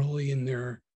early in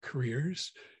their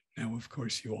careers, now, of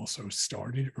course, you also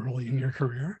started early in your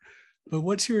career, but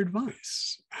what's your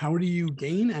advice? How do you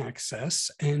gain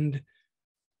access? And,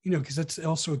 you know, because that's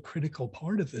also a critical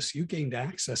part of this. You gained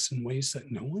access in ways that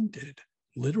no one did,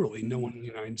 literally no one in the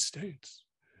United States.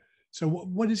 So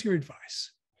what is your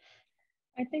advice?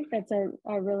 I think that's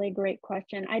a really great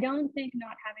question. I don't think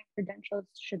not having credentials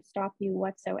should stop you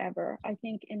whatsoever. I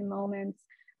think in moments,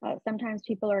 sometimes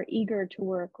people are eager to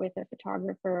work with a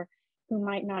photographer who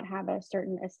might not have a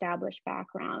certain established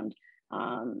background,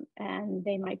 and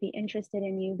they might be interested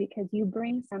in you because you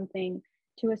bring something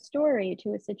to a story,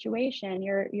 to a situation.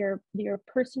 Your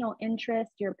personal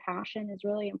interest, your passion is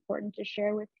really important to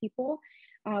share with people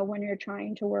when you're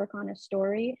trying to work on a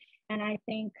story. And I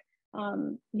think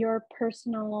your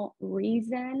personal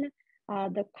reason,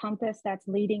 the compass that's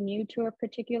leading you to a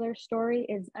particular story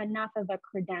is enough of a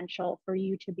credential for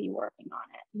you to be working on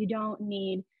it. You don't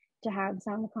need to have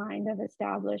some kind of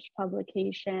established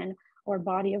publication or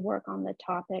body of work on the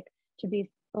topic to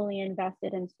be fully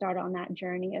invested and start on that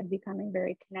journey of becoming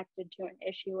very connected to an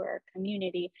issue or a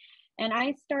community. And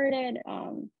I started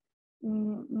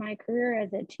my career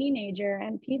as a teenager,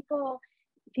 and people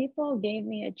gave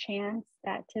me a chance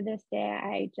that to this day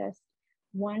I just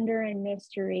wonder in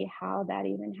mystery how that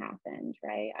even happened,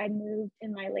 right? I moved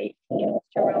in my late teens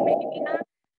to Romania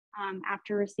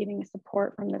after receiving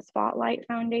support from the Spotlight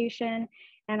Foundation.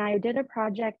 And I did a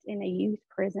project in a youth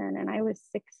prison, and I was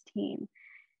 16.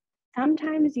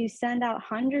 Sometimes you send out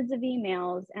hundreds of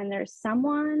emails and there's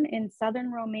someone in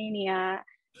southern Romania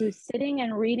who's sitting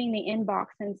and reading the inbox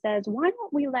and says, why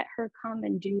don't we let her come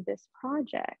and do this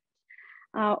project?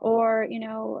 Or, you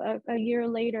know, a year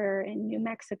later in New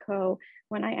Mexico,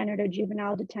 when I entered a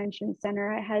juvenile detention center,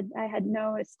 I had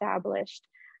no established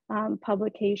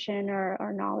publication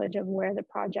or knowledge of where the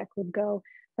project would go,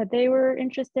 but they were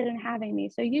interested in having me.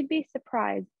 So you'd be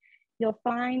surprised. You'll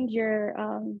find your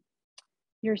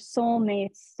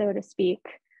soulmates, so to speak,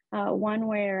 one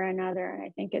way or another. And I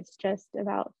think it's just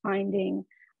about finding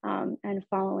and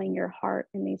following your heart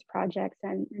in these projects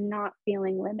and not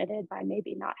feeling limited by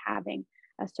maybe not having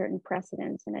a certain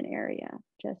precedence in an area.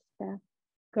 Just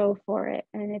go for it.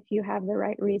 And if you have the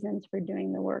right reasons for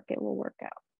doing the work, it will work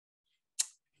out.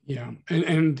 Yeah,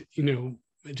 and you know,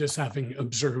 just having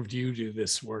observed you do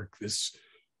this work, this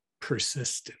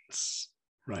persistence,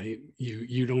 right?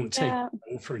 You don't take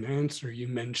no for an answer. You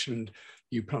mentioned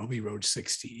you probably wrote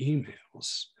 60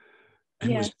 emails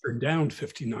and was turned down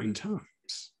 59 times.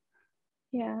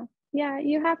 Yeah,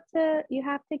 you have to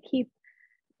keep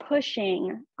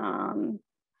pushing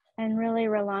and really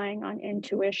relying on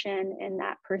intuition and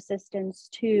that persistence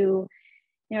too.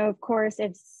 You know, of course,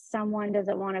 if someone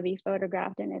doesn't want to be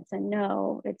photographed and it's a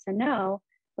no, it's a no.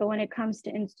 But when it comes to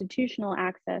institutional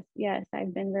access, yes,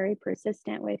 I've been very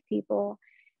persistent with people,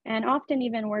 and often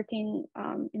even working,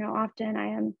 you know, often I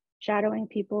am shadowing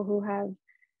people who have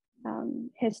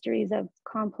histories of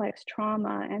complex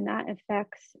trauma, and that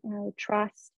affects, you know,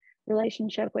 trust,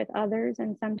 relationship with others.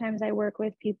 And sometimes I work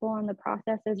with people and the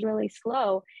process is really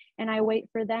slow, and I wait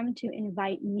for them to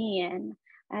invite me in.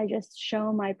 I just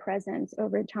show my presence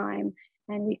over time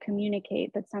and we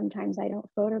communicate, but sometimes I don't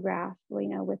photograph, you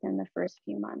know, within the first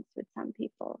few months with some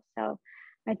people. So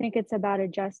I think it's about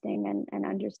adjusting and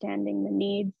understanding the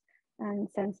needs and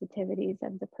sensitivities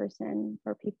of the person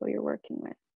or people you're working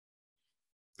with.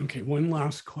 Okay, one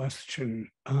last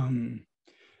question.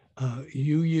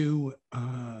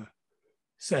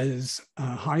 Says,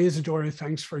 hi Isadora,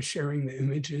 thanks for sharing the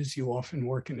images. You often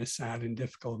work in a sad and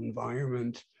difficult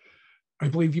environment. I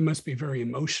believe you must be very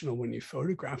emotional when you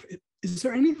photograph. Is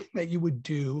there anything that you would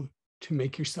do to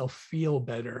make yourself feel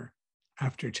better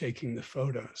after taking the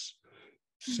photos?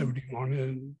 So do you want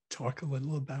to talk a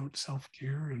little about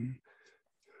self-care? And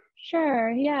Sure,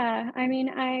 yeah. I mean,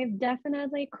 I've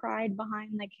definitely cried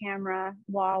behind the camera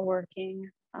while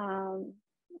working.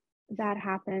 That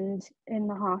happened in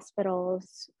the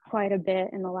hospitals quite a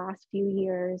bit in the last few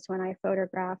years when I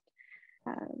photographed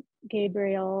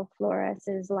Gabriel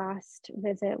Flores's last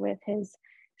visit with his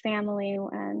family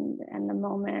and the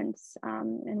moments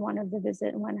in one of the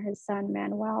visits when his son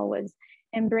Manuel was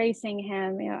embracing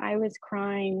him. You know, I was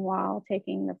crying while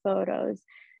taking the photos.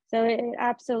 So it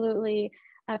absolutely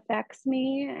affects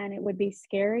me, and it would be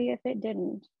scary if it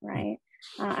didn't, right?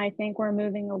 I think we're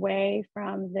moving away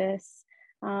from this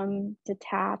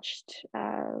detached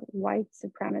white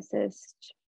supremacist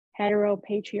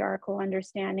heteropatriarchal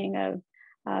understanding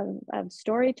of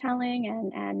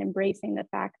storytelling and embracing the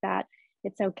fact that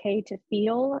it's okay to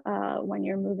feel when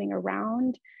you're moving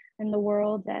around in the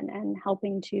world and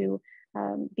helping to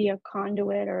be a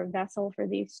conduit or a vessel for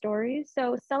these stories.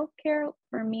 So self-care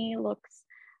for me looks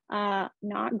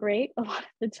not great a lot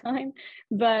of the time,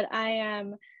 but I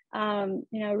am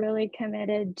you know, really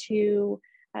committed to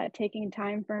taking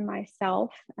time for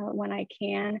myself when I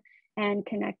can, and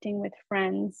connecting with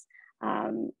friends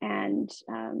and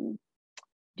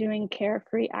doing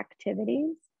carefree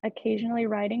activities, occasionally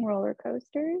riding roller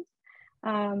coasters.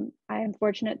 I am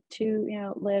fortunate to, you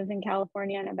know, live in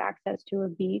California and have access to a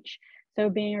beach. So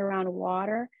being around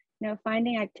water, you know,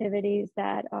 finding activities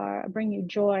that bring you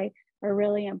joy are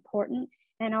really important.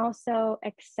 And also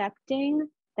accepting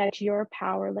that you're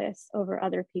powerless over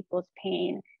other people's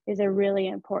pain is a really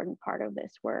important part of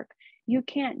this work. You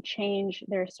can't change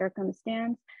their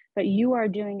circumstance, but you are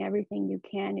doing everything you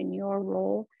can in your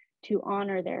role to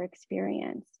honor their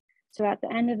experience. So at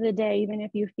the end of the day, even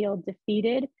if you feel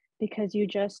defeated because you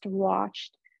just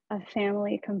watched a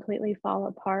family completely fall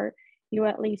apart, you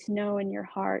at least know in your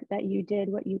heart that you did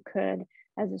what you could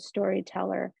as a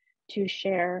storyteller to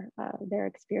share their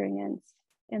experience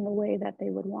in the way that they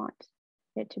would want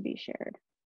it to be shared.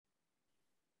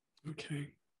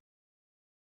 okay.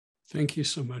 Thank you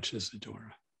so much,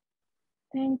 Isadora.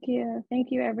 Thank you.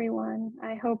 Thank you, everyone.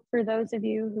 I hope for those of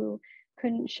you who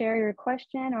couldn't share your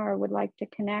question or would like to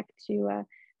connect to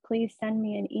please send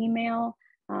me an email.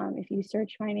 If you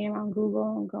search my name on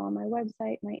Google and go on my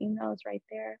website, my email is right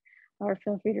there. or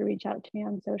feel free to reach out to me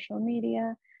on social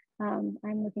media. I'm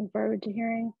looking forward to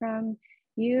hearing from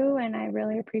you, and I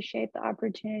really appreciate the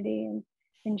opportunity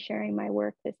in sharing my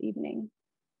work this evening.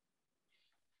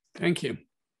 Thank you.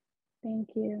 Thank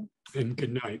you. And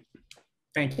good night.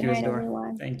 Thank you, Good night, Isadora.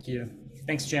 everyone. Thank you.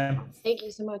 Thanks, Jim. Thank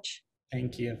you so much.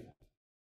 Thank you.